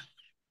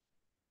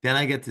 Then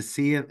I get to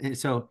see him. And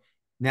so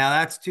now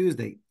that's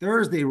Tuesday.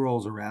 Thursday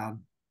rolls around,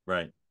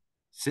 Right.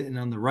 sitting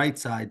on the right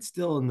side,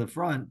 still in the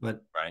front,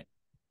 but Right.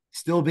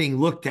 still being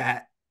looked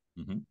at.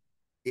 Mm-hmm.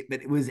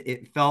 But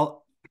it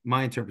felt,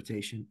 my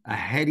interpretation, a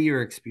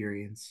headier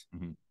experience,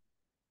 Mm-hmm.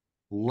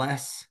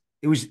 less.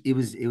 It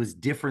was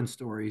different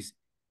stories,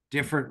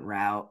 different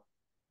route.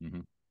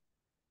 Mm-hmm.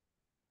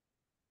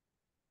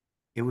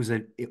 It was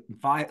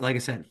five, like I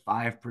said,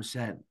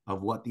 5%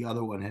 of what the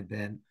other one had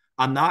been.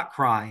 I'm not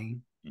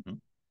crying, Mm-hmm.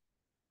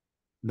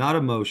 not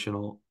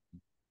emotional.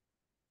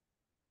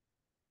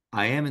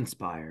 I am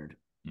inspired.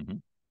 Mm-hmm.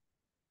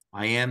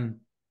 I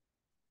am,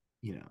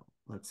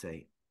 let's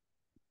say,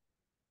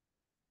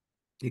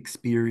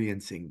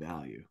 experiencing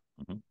value,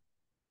 Mm-hmm.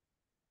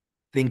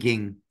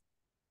 thinking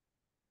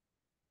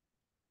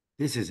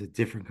this is a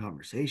different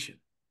conversation.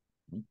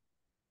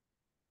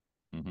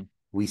 Mm-hmm.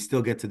 We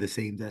still get to the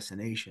same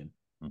destination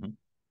Mm-hmm.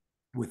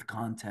 with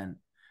content.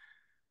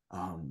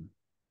 Um,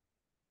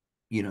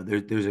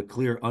 there's a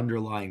clear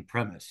underlying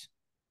premise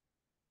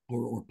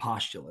or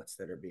postulates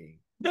that are being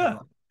put Yeah.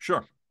 on.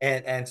 Sure.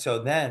 And so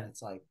then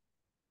it's like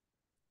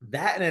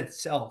that in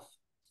itself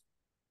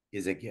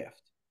is a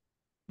gift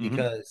Mm-hmm.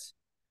 because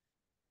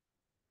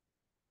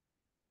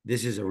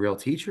this is a real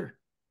teacher.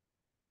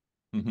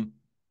 Mm-hmm.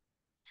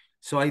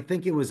 So I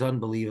think it was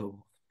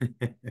unbelievable.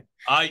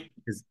 I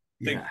think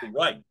Yeah, you're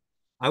right.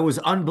 I was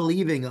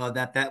unbelieving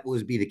that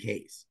was be the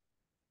case.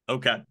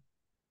 Okay.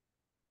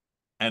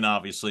 And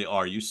obviously,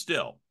 are you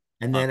still?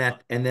 And Uh,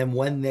 then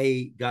when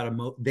they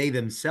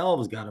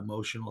themselves got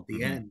emotional at the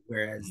mm-hmm. end,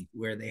 whereas Mm-hmm.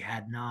 where they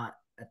had not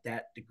at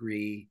that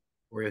degree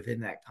or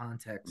within that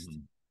context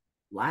Mm-hmm.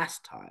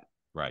 last time.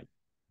 Right.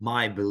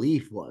 My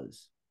belief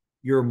was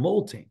you're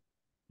molting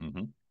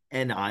Mm-hmm.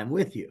 and I'm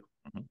with you.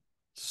 Mm-hmm.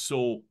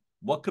 So,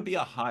 what could be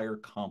a higher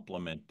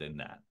compliment than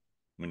that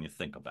when you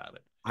think about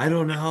it? I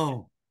don't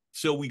know.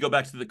 So we go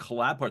back to the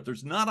collab part.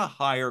 There's not a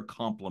higher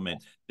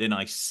compliment than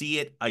I see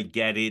it, I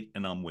get it,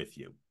 and I'm with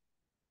you,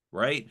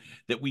 right?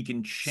 That we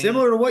can change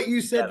Similar to what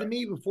you said to together,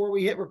 me before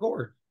we hit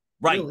record.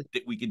 right? Really.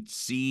 That we can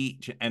see,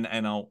 and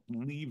I'll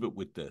leave it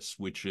with this,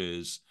 which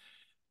is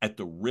at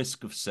the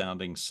risk of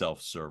sounding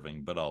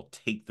self-serving, but I'll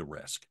take the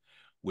risk,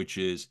 which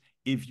is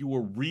if you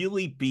are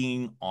really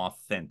being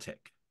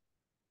authentic,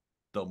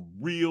 the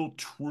real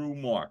true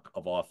mark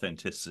of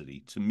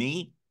authenticity to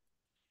me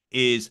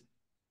is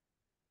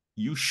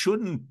you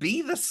shouldn't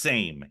be the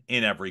same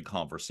in every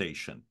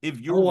conversation. If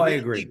you're Oh, I really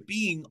agree.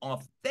 being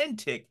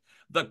authentic,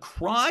 the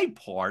cry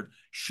part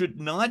should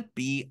not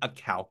be a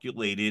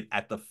calculated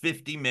at the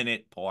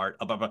 50-minute part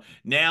of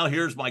now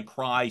here's my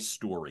cry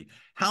story.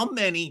 How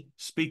many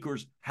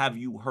speakers have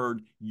you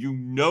heard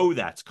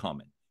that's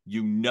coming?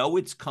 You know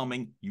it's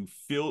coming. You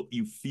feel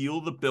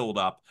the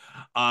buildup.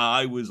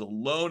 I was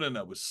alone and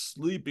I was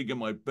sleeping in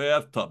my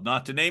bathtub.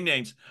 Not to name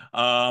names, but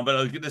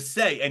I was going to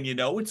say, and you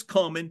know it's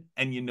coming,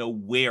 and you know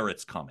where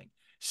it's coming.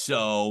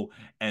 So,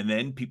 and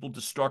then people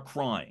just start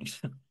crying,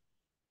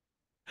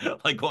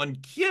 like on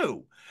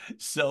cue.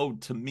 So,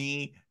 to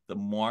me, the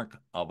mark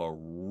of a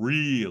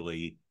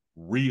really,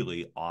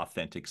 really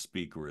authentic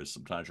speaker is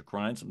sometimes you're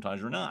crying,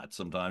 sometimes you're not.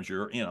 Sometimes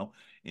you're,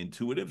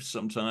 intuitive,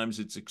 sometimes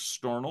it's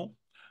external,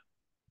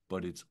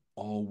 but it's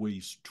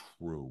always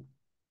true.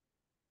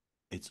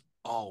 It's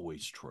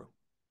always true.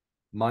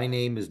 My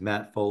name is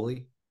Matt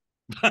Foley,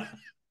 and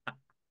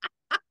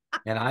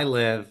I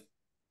live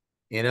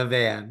in a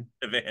van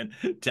Van,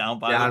 down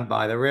by the down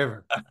by the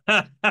river.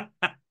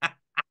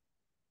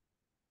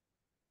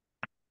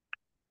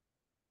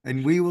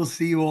 And we will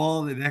see you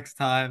all the next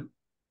time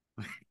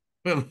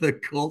of the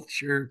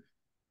Culture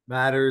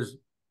Matters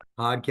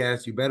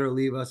podcast. You better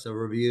leave us a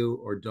review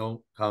or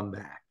don't come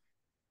back.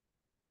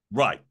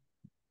 right.